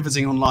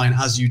pivoting online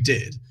as you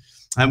did.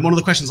 And one of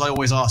the questions I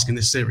always ask in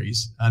this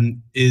series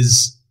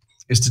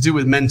is to do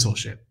with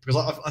mentorship,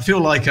 because I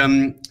feel like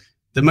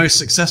the most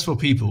successful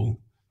people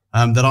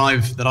that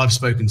I've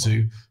spoken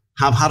to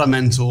have had a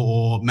mentor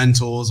or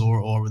mentors,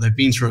 or they've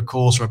been through a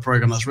course or a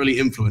program that's really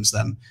influenced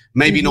them.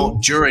 Maybe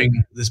not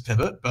during this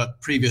pivot,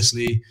 but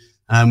previously,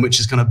 which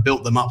has kind of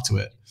built them up to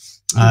it,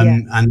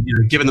 and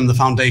given them the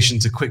foundation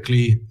to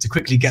quickly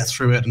get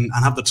through it and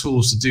have the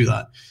tools to do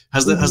that.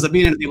 Has there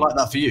been anything like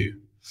that for you?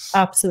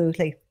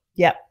 Absolutely,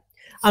 yeah.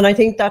 And I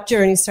think that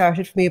journey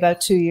started for me about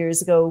 2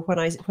 years ago when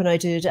I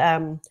did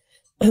the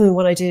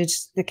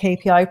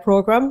KPI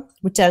program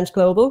with Dent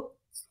Global.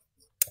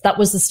 That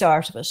was the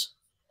start of it.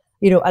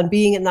 And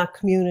being in that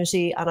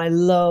community, and I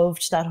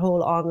loved that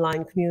whole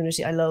online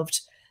community. I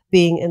loved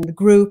being in the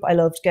group. I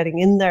loved getting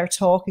in there,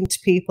 talking to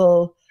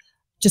people,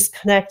 just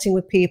connecting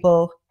with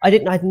people. I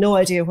had no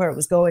idea where it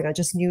was going. I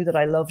just knew that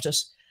I loved it.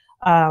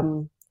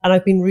 And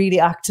I've been really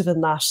active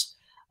in that.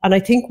 And I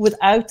think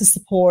without the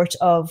support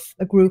of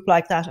a group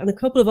like that and a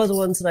couple of other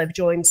ones that I've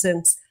joined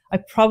since, I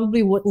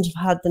probably wouldn't have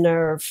had the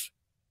nerve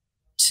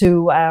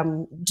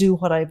to do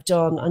what I've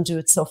done and do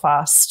it so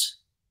fast.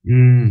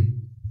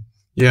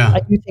 Yeah, I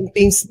do think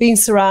being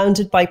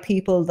surrounded by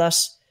people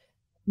that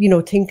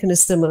think in a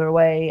similar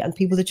way and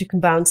people that you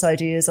can bounce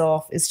ideas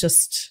off is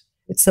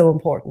it's so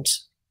important.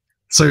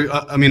 So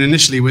I mean,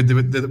 initially with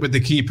the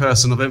Key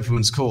Person of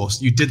Influence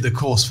course, you did the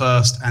course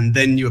first, and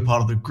then you were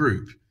part of the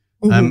group.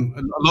 Mm-hmm.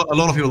 A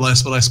lot of people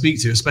that I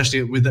speak to,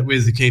 especially with the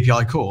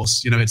KPI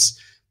course,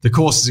 the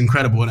course is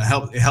incredible and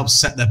it helps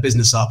set their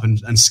business up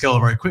and scale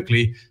very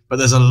quickly. But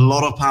there's a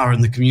lot of power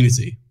in the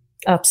community.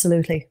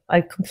 Absolutely.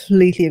 I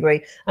completely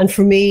agree. And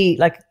for me,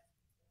 like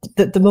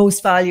the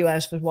most value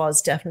out of it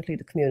was definitely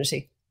the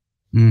community.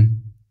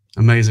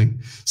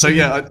 Amazing. So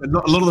yeah, a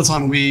lot of the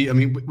time with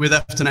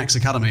F10X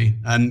Academy,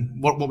 and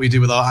what we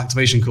do with our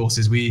activation course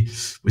is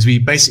we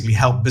basically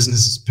help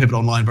businesses pivot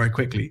online very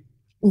quickly.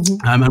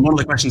 Mm-hmm. And one of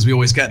the questions we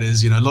always get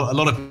is, a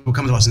lot of people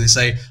come to us and they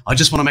say, I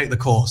just want to make the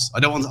course. I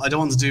don't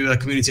want to do a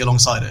community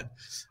alongside it.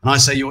 And I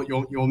say,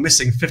 you're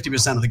missing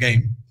 50% of the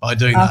game by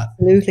doing that.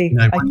 Absolutely.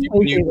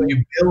 When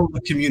you build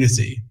a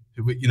community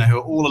who are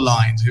all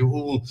aligned, who are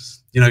all,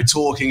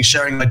 talking,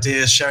 sharing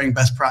ideas, sharing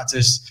best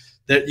practice,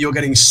 that you're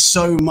getting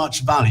so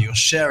much value, you're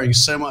sharing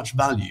so much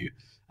value.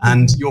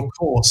 And your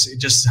course, it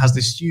just has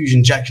this huge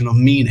injection of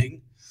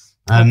meaning.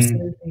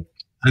 Absolutely.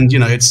 And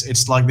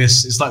it's like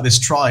this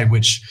tribe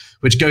which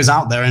goes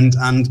out there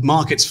and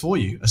markets for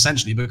you,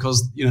 essentially,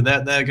 because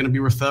they're going to be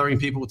referring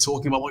people,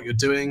 talking about what you're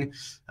doing,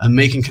 and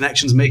making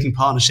connections, making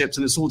partnerships,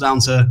 and it's all down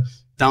to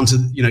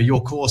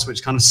your course,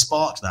 which kind of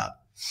sparked that.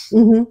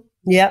 Mm-hmm.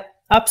 Yeah,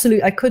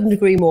 absolutely. I couldn't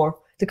agree more.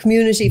 The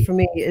community for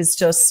me is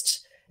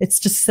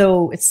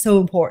so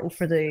important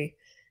for the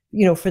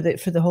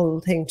whole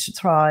thing to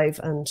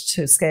thrive and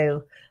to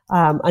scale.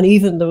 And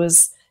even there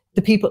was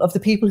the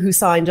people who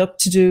signed up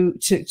to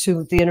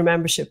the inner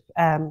membership,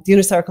 the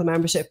inner circle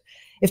membership.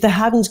 If they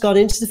hadn't gone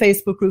into the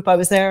Facebook group, I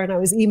was there and I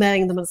was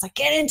emailing them and it's like,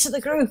 get into the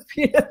group,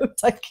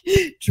 it's like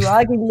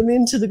dragging them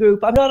into the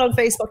group. I'm not on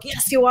Facebook.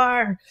 Yes, you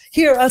are.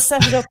 Here, I'll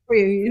set it up for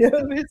you.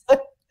 It's like,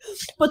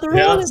 but the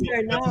role is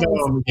there now,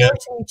 supporting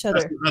each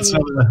other. That's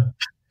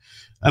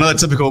another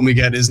typical one we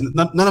get is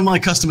none of my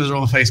customers are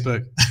on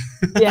Facebook.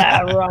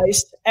 Yeah, right.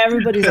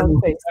 Everybody's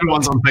on Facebook.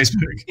 Everyone's on Facebook.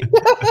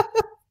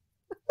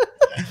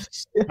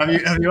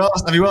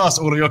 Have you asked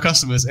all of your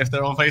customers if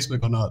they're on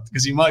Facebook or not?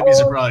 Because you might be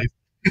surprised.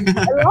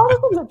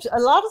 a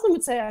lot of them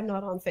would say I'm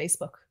not on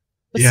Facebook,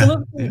 but some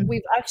of them,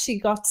 we've actually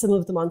got some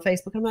of them on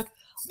Facebook. I'm like,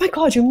 oh my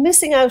God, you're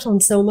missing out on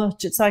so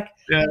much. It's like,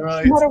 no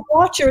matter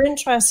what you're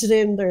interested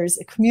in, there's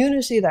a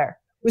community there.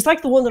 It was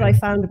like the one that I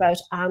found about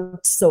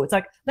ants. So it's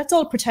like, let's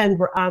all pretend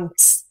we're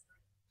ants.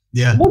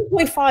 Yeah.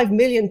 1.5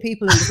 million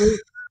people in the group.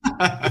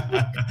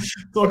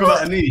 Talk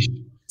about a niche.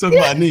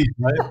 About a niche,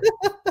 right?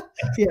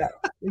 Yeah,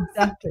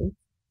 exactly.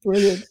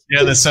 Brilliant.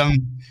 Yeah,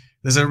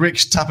 there's a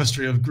rich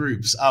tapestry of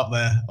groups out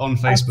there on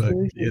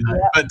Facebook.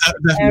 But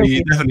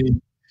definitely,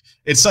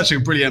 it's such a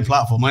brilliant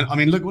platform. I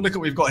mean, look what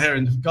we've got here,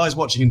 and guys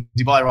watching in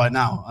Dubai right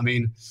now. I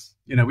mean,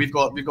 we've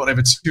got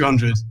over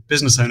 200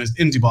 business owners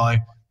in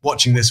Dubai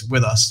watching this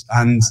with us,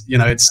 and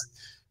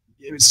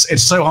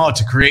it's so hard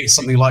to create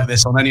something like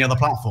this on any other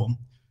platform.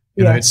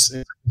 You know, it's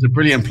a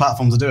brilliant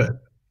platform to do it.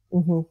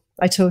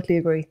 I totally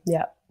agree.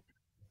 Yeah.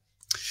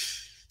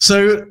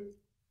 So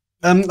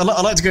I'd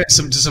like to go to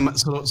some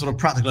sort of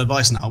practical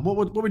advice now.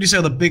 What would you say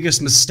are the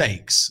biggest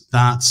mistakes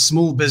that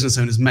small business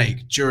owners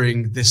make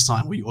during this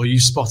time, or you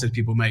spotted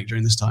people make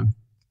during this time?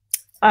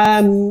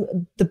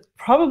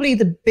 Probably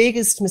the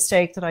biggest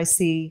mistake that I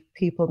see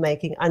people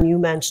making, and you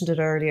mentioned it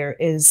earlier,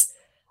 is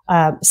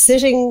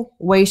sitting,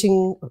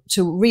 waiting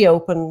to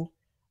reopen,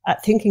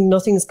 thinking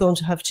nothing's going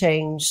to have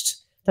changed,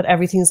 that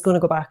everything's going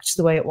to go back to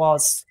the way it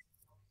was.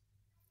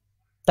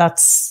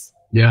 That's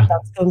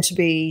going to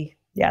be,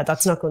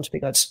 that's not going to be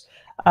good.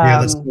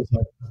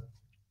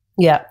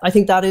 Yeah, I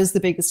think that is the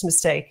biggest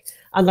mistake.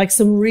 And like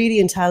some really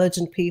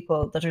intelligent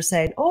people that are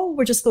saying, oh,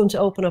 we're just going to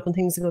open up and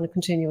things are going to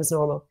continue as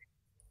normal.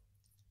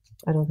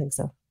 I don't think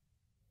so.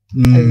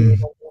 I really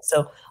don't think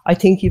so. I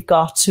think you've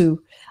got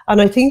to,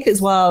 and I think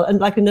as well, and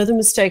like another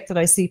mistake that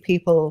I see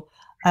people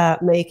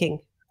making,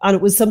 and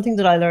it was something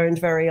that I learned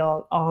very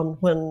on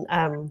when,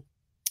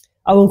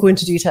 I won't go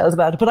into details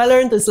about it, but I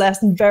learned this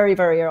lesson very,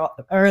 very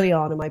early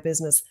on in my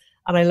business.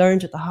 And I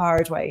learned it the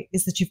hard way,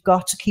 is that you've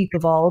got to keep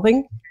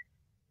evolving.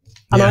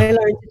 And I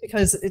learned it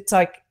because it's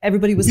like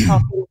everybody was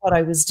copying what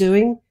I was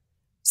doing.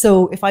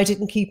 So if I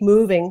didn't keep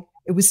moving,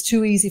 it was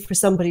too easy for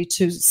somebody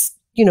to,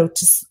 you know,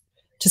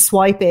 to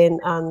swipe in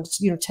and,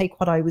 you know, take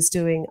what I was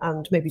doing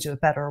and maybe do it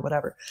better or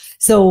whatever.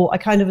 So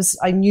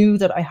I knew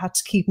that I had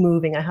to keep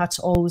moving. I had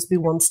to always be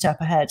one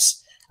step ahead.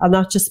 And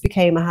that just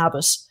became a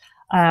habit.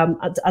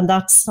 And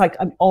that's like,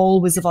 I'm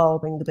always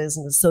evolving the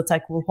business. So it's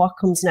like, well, what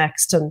comes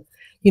next? And,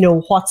 you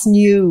know, what's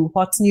new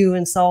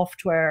in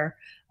software?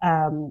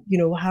 You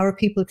know, how are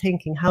people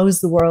thinking? How is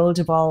the world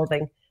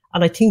evolving?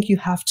 And I think you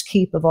have to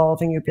keep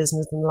evolving your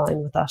business in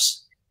line with that.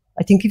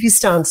 I think if you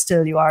stand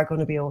still, you are going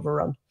to be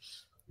overrun.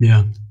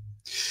 Yeah.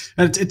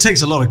 And it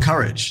takes a lot of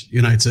courage,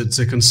 you know,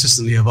 to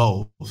consistently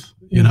evolve,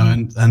 you know,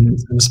 and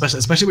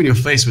especially when you're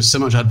faced with so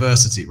much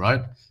adversity,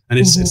 right? And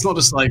it's not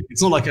just like,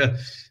 it's not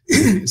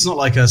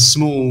like a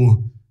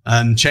small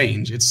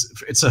change.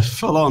 It's a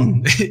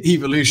full-on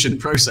evolution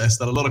process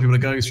that a lot of people are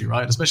going through,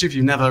 right? Especially if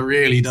you've never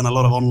really done a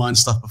lot of online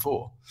stuff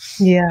before.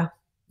 Yeah.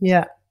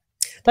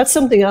 That's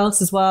something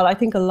else as well. I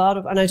think a lot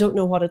of, and I don't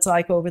know what it's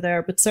like over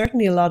there, but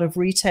certainly a lot of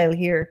retail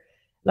here,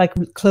 like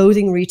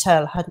clothing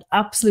retail, had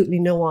absolutely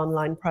no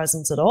online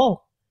presence at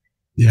all.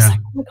 Yeah. Like,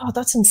 oh my God,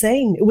 that's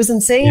insane. It was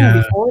insane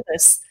before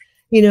this,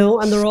 you know,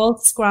 and they're all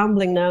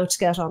scrambling now to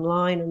get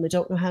online and they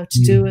don't know how to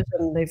do it.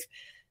 And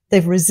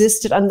they've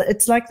resisted. And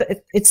it's like,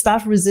 it's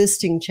that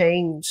resisting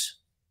change,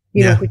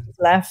 you know, which has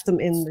left them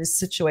in this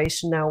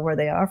situation now where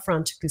they are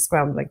frantically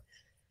scrambling.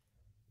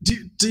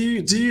 Do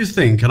you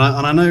think, and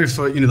I know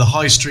for, you know, the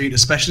high street,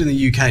 especially in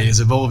the UK, is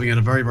evolving at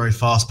a very, very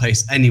fast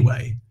pace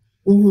anyway.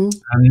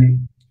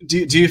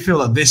 Do you feel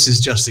that this has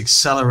just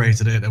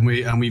accelerated it and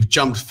we've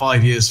jumped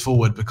 5 years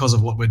forward because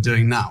of what we're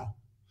doing now?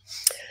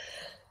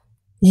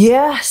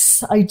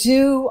 Yes, I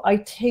do. I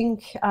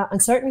think, and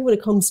certainly when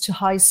it comes to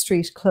high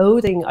street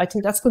clothing, I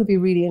think that's going to be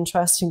really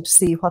interesting to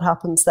see what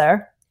happens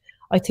there.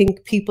 I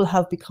think people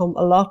have become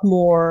a lot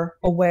more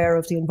aware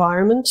of the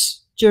environment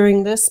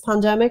during this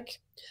pandemic.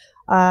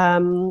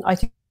 I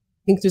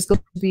think there's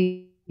going to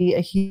be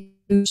a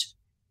huge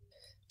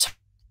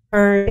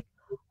turn.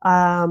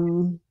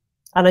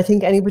 And I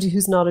think anybody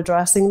who's not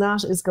addressing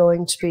that is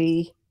going to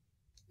be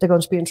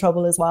in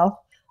trouble as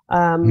well.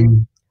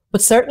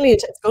 But certainly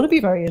it's going to be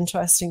very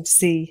interesting to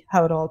see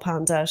how it all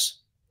pans out.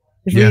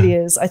 It really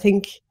is. I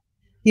think,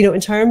 you know,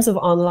 in terms of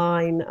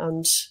online,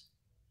 and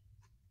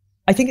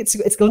I think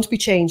it's going to be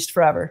changed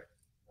forever.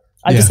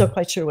 I'm just not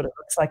quite sure what it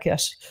looks like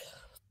yet.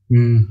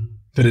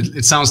 But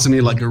it sounds to me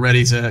like you're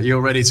ready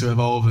to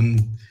evolve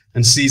and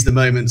seize the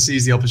moment,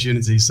 seize the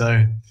opportunity.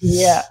 So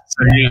yeah.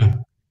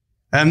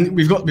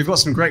 We've got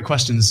some great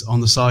questions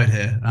on the side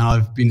here, and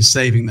I've been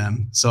saving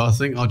them. So I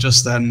think I'll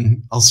just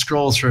I'll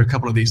scroll through a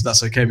couple of these. If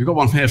that's okay. We've got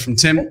one here from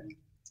Tim.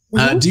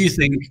 Do you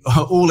think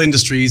all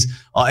industries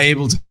are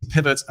able to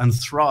pivot and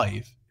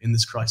thrive in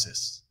this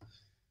crisis?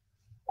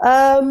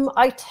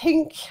 I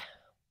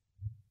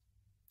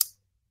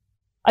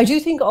do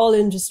think all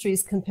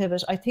industries can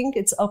pivot. I think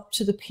it's up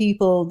to the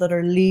people that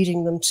are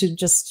leading them to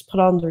just put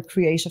on their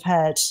creative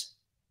head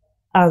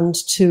and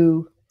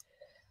to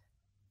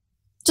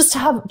just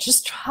have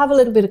a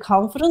little bit of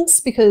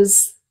confidence,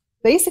 because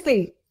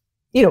basically,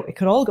 you know, it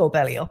could all go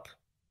belly up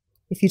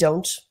if you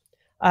don't.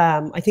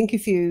 I think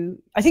you've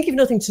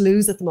nothing to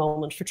lose at the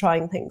moment for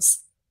trying things.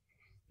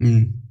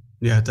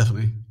 Yeah,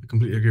 definitely. I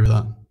completely agree with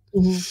that.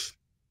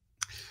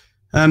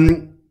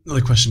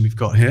 Another question we've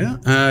got here,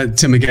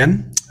 Tim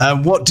again.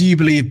 What do you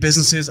believe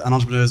businesses and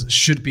entrepreneurs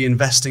should be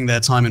investing their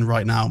time in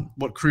right now?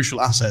 What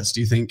crucial assets do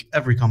you think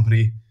every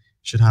company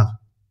should have?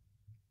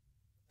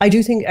 I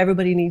do think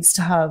everybody needs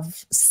to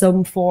have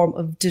some form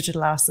of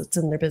digital assets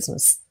in their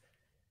business,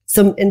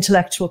 some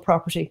intellectual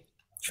property,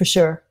 for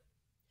sure.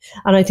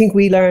 And I think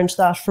we learned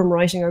that from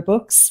writing our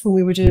books when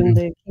we were doing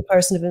the Key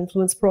Person of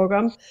Influence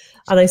program.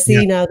 And I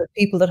see now that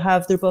people that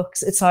have their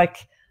books, it's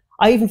like,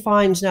 I even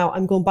find now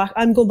I'm going back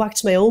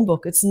to my own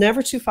book. It's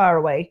never too far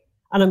away.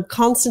 And I'm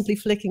constantly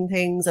flicking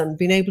things and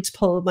being able to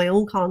pull my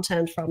own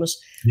content from it.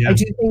 Yeah. I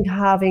do think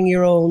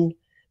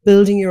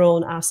building your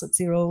own assets,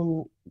 your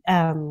own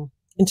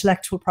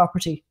intellectual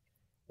property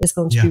is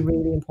going to be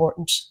really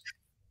important.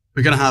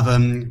 We're going to have,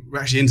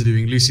 we're actually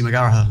interviewing Lucy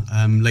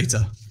McGarraher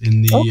later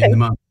in the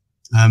month.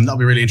 That'll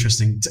be really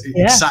interesting.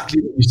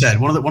 Exactly what you said.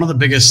 One of the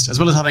biggest, as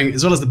well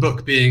as the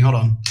book being, hold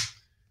on,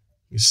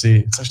 you see,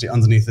 it's actually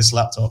underneath this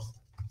laptop.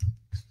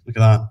 Look at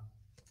that.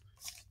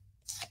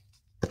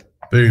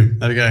 Boom.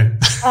 There we go.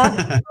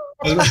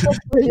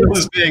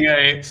 As being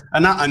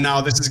and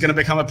now this is going to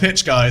become a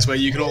pitch, guys, where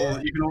you can all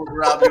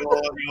grab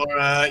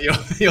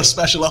your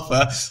special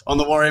offer on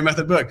the Warrior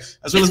Method book,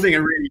 as well as being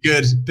a really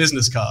good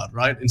business card,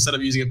 right? Instead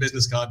of using a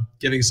business card,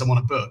 giving someone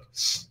a book,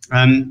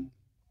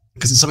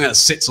 because it's something that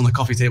sits on the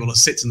coffee table or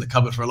sits in the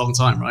cupboard for a long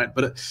time, right?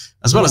 But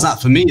as well as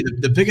that, for me,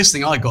 the biggest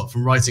thing I got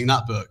from writing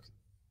that book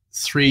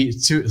 3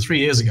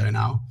 years ago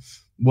now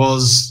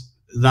was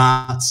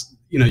that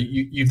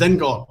you've then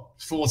got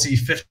 40,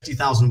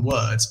 50,000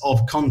 words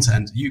of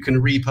content you can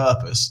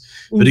repurpose,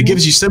 but it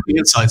gives you so many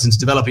insights into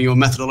developing your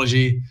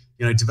methodology,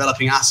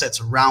 developing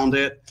assets around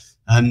it,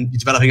 and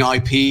developing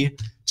IP,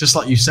 just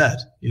like you said,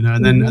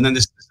 and then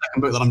this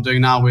second book that I'm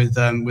doing now with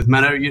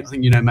Menno, I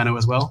think Menno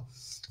as well.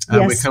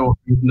 Yes.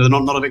 We're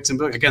not a victim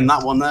book. Again,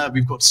 that one there,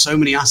 we've got so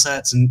many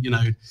assets, and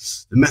the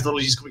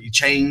methodology is completely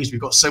changed. We've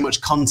got so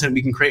much content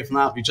we can create from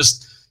that. We've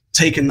just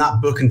taken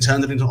that book and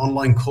turned it into an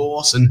online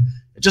course, and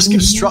it just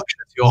gives structure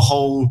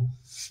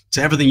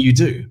to everything you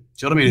do. Do you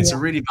know what I mean? It's a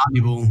really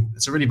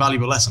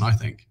valuable lesson, I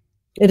think.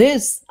 It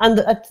is. And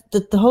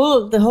the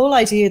whole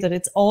idea that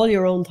it's all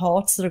your own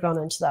thoughts that are gone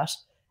into that.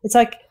 It's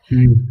like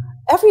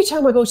every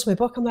time I go to my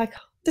book, I'm like,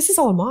 this is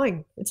all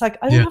mine. It's like,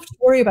 I don't have to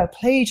worry about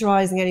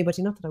plagiarizing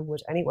anybody. Not that I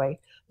would anyway,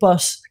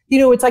 but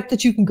it's like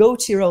that you can go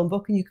to your own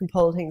book and you can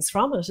pull things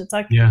from it. It's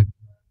like,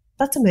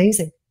 that's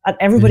amazing. And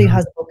everybody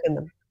has a book in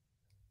them.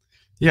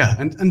 Yeah,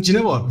 and do you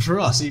know what? For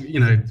us,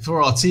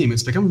 for our team,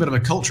 it's become a bit of a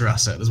culture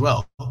asset as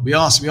well. We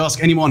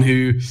ask anyone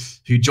who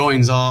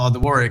joins the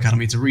Warrior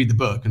Academy to read the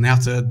book, and they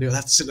have to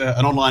sit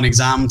an online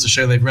exam to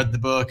show they've read the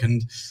book,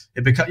 and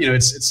it becomes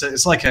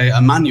it's like a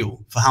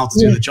manual for how to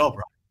do the job,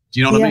 right? Do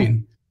you know what I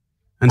mean?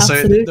 And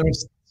Absolutely. So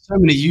there's so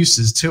many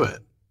uses to it,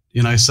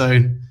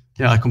 So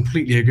I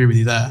completely agree with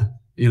you there.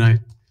 Really,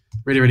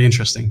 really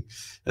interesting.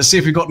 Let's see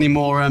if we've got any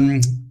more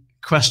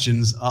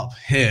questions up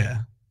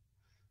here.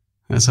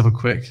 Let's have a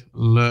quick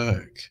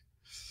look.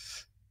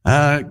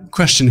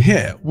 Question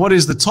here. What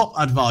is the top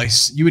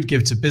advice you would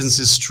give to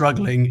businesses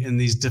struggling in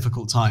these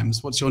difficult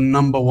times? What's your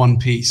number one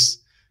piece?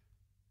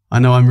 I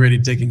know I'm really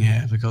digging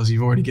here because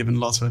you've already given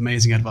lots of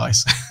amazing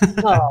advice.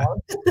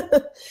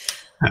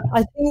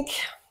 I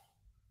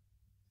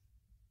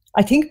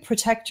think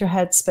protect your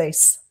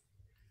headspace.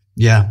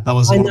 Yeah, that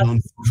was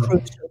one.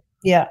 Crucial.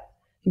 Yeah,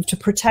 you have to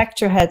protect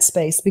your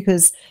headspace,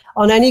 because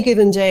on any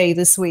given day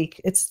this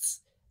week,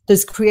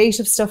 there's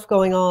creative stuff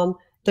going on.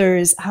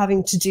 There's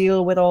having to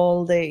deal with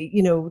all the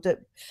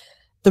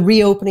the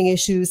reopening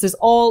issues. There's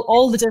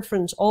all the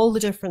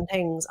different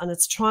things, and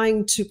it's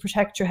trying to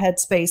protect your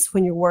headspace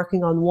when you're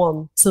working on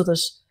one, so that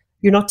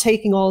you're not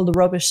taking all the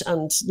rubbish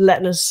and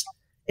letting it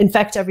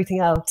infect everything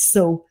else.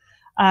 So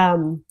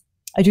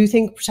I do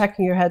think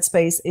protecting your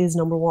headspace is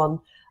number one,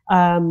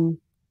 and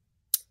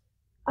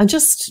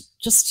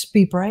just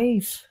be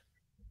brave.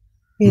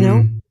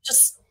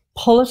 Just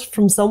pull it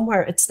from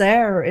somewhere. It's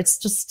there. It's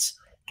just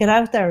get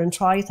out there and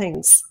try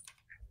things.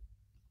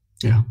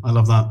 Yeah, I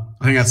love that.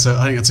 I think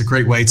that's a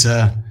great way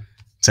to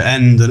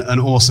end an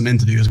awesome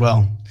interview as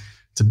well.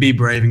 To be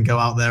brave and go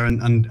out there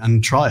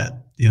and try it.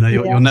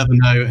 You'll never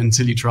know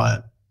until you try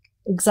it.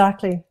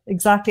 Exactly.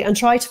 And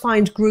try to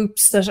find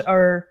groups that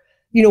are,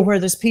 where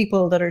there's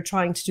people that are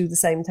trying to do the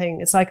same thing.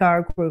 It's like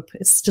our group.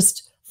 It's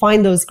just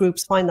find those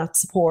groups, find that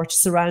support,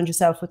 surround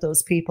yourself with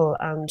those people,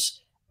 and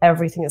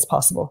everything is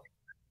possible.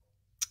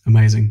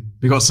 Amazing.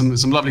 We got some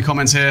lovely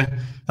comments here.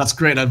 That's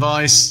great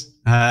advice.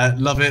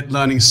 Love it.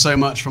 Learning so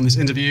much from this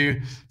interview.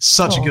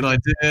 Such a good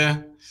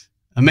idea.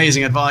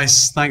 Amazing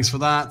advice. Thanks for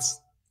that.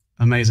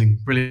 Amazing.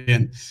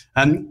 Brilliant.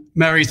 And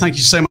Mary, thank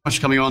you so much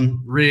for coming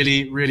on.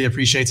 Really, really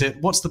appreciate it.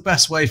 What's the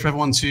best way for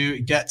everyone to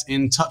get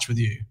in touch with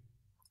you?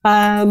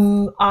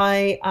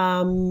 I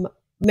am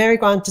Mary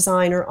Grant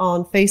Designer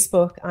on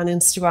Facebook and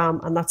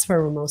Instagram, and that's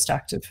where we're most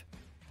active.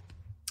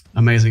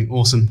 Amazing.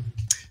 Awesome.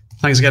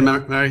 Thanks again,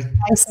 Mary.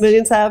 Thanks a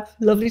million, Seb.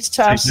 Lovely to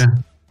chat.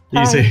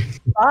 You too.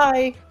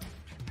 Bye.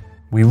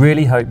 We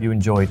really hope you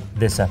enjoyed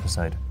this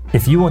episode.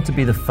 If you want to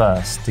be the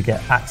first to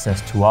get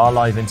access to our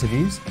live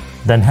interviews,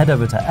 then head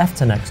over to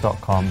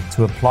f10x.com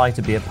to apply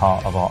to be a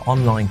part of our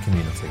online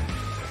community.